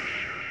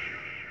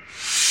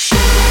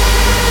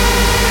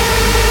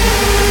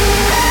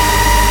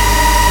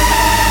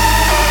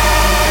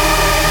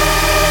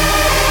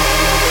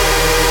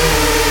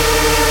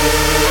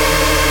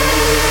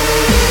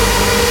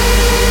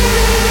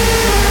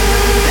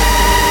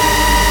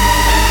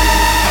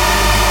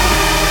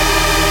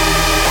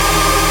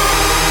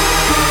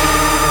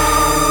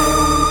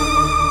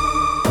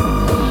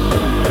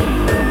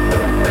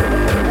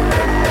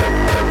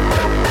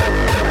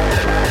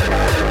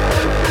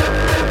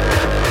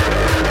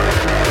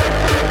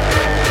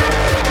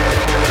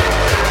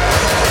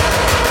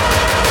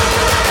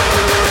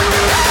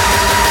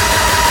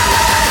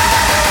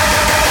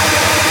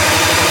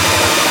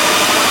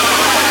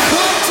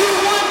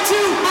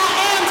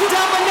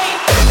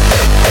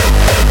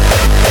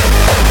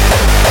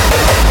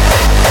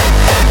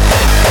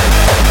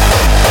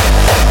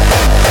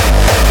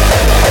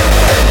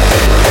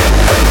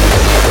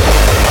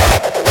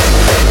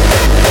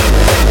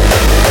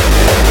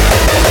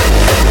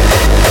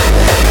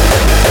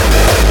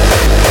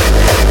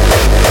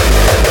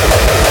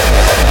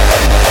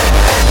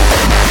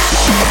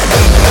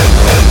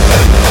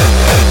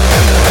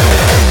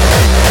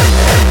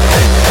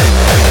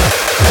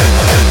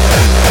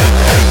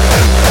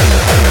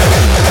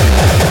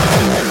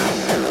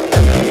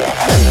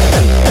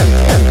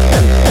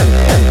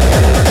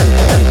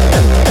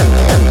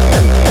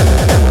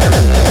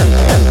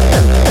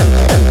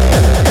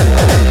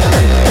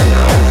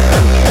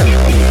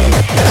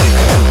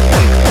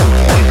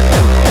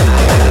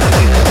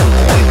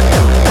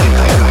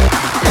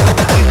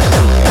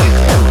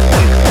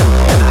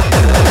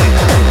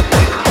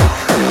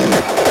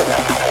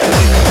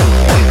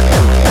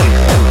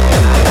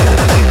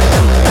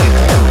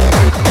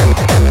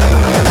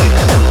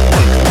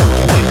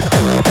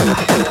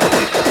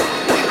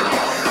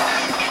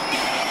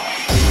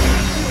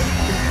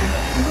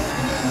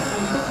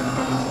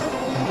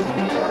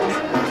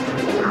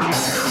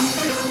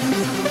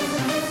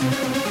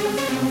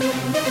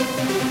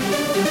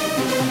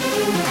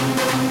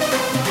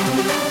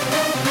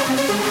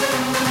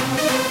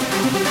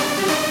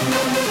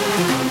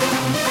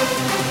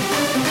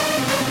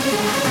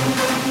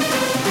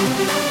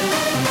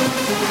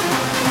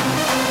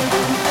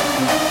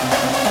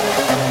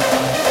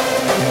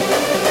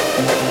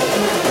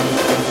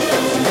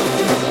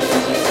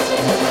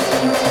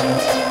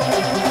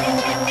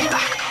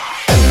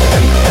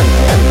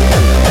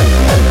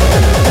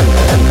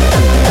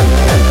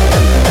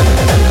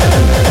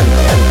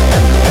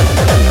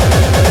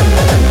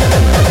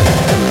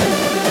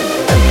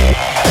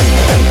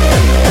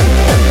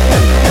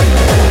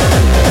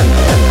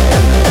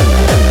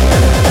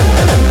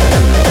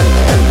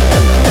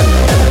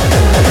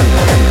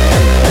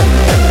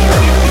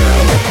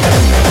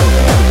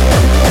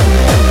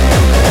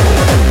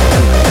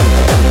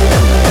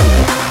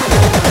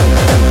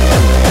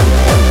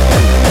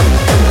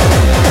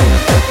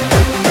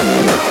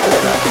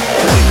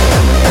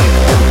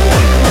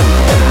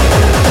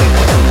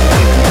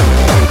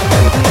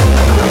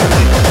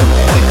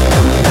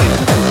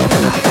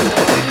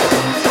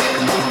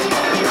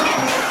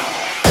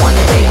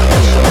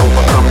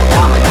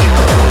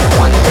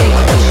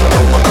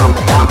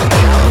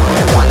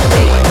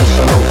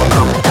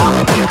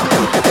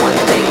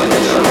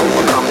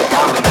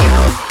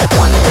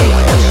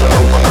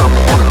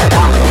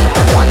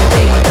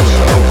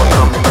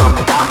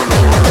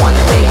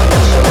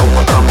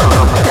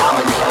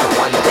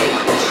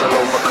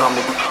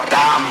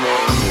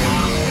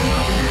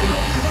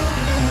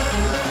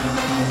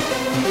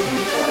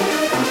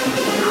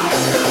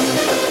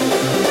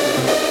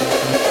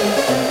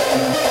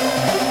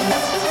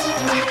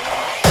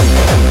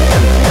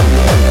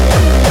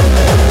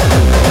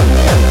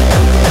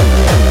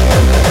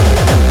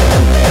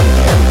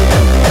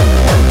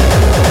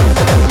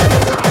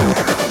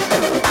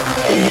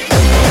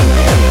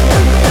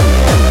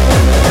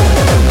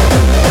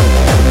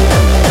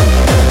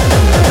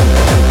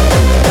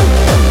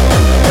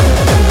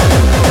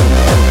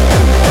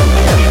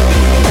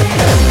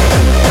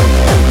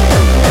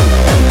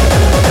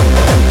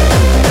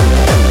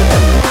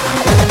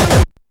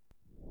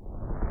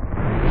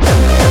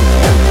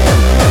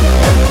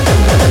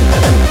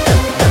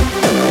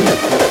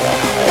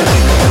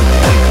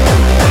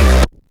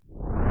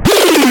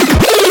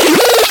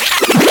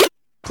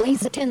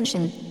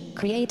 attention.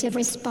 Creative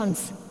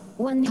response.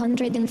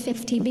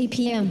 150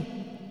 BPM.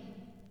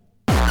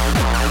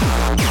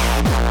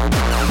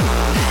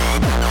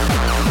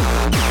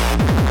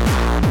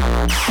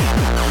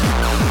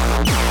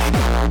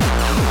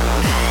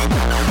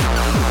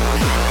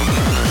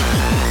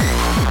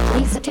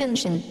 Please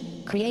attention.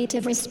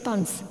 Creative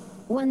response.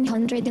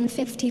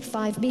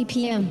 155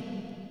 BPM.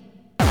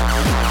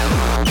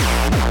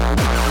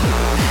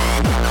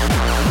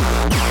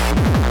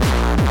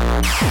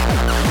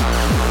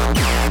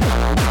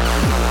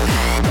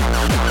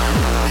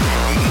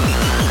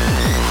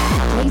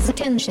 Please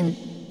attention.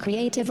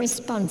 Creative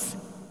response.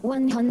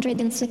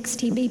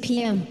 160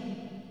 BPM.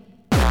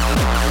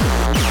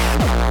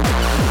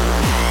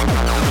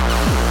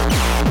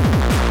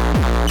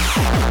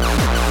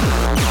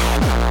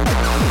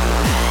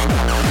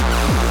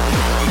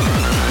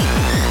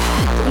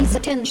 Please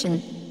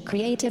attention.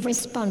 Creative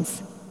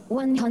response.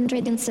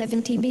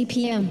 170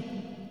 BPM.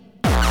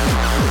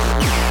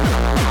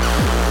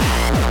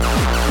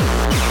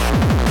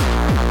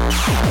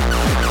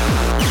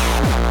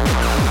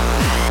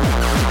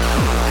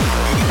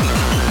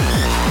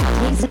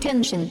 Please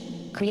attention.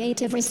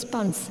 Creative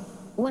response.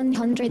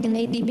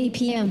 180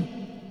 BPM.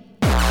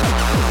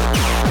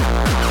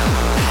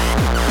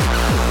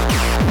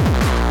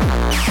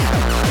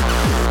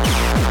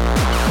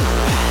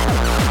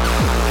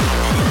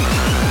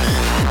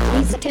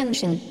 Please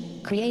attention.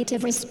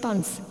 Creative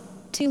response.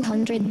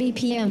 200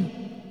 BPM.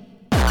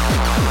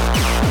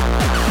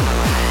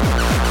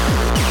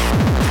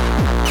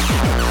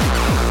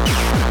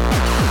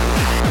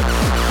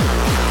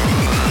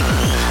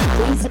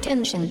 Please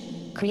attention.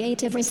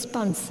 Creative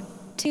response.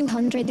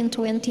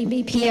 220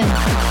 BPM.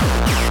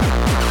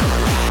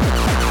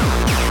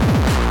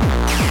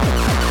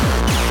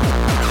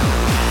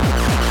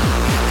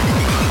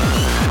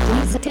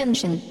 Please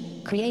attention.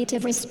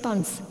 Creative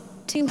response.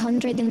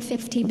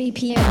 250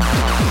 BPM.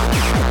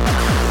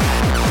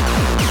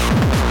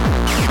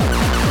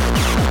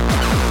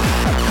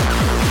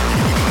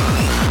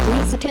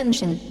 Please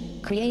attention.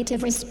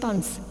 Creative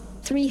response.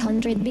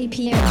 300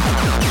 BPM.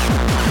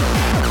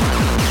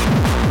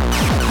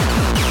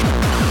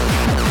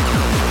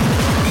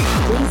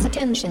 Please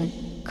attention.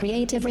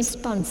 Creative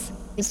response.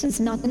 This is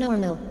not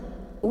normal.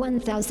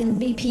 1000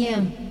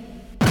 BPM.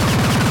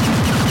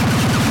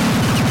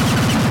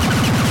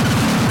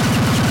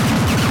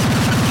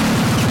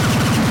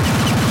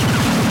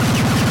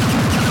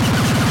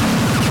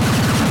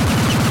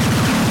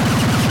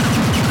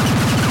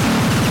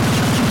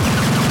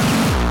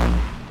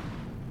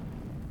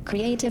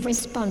 Creative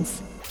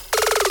response.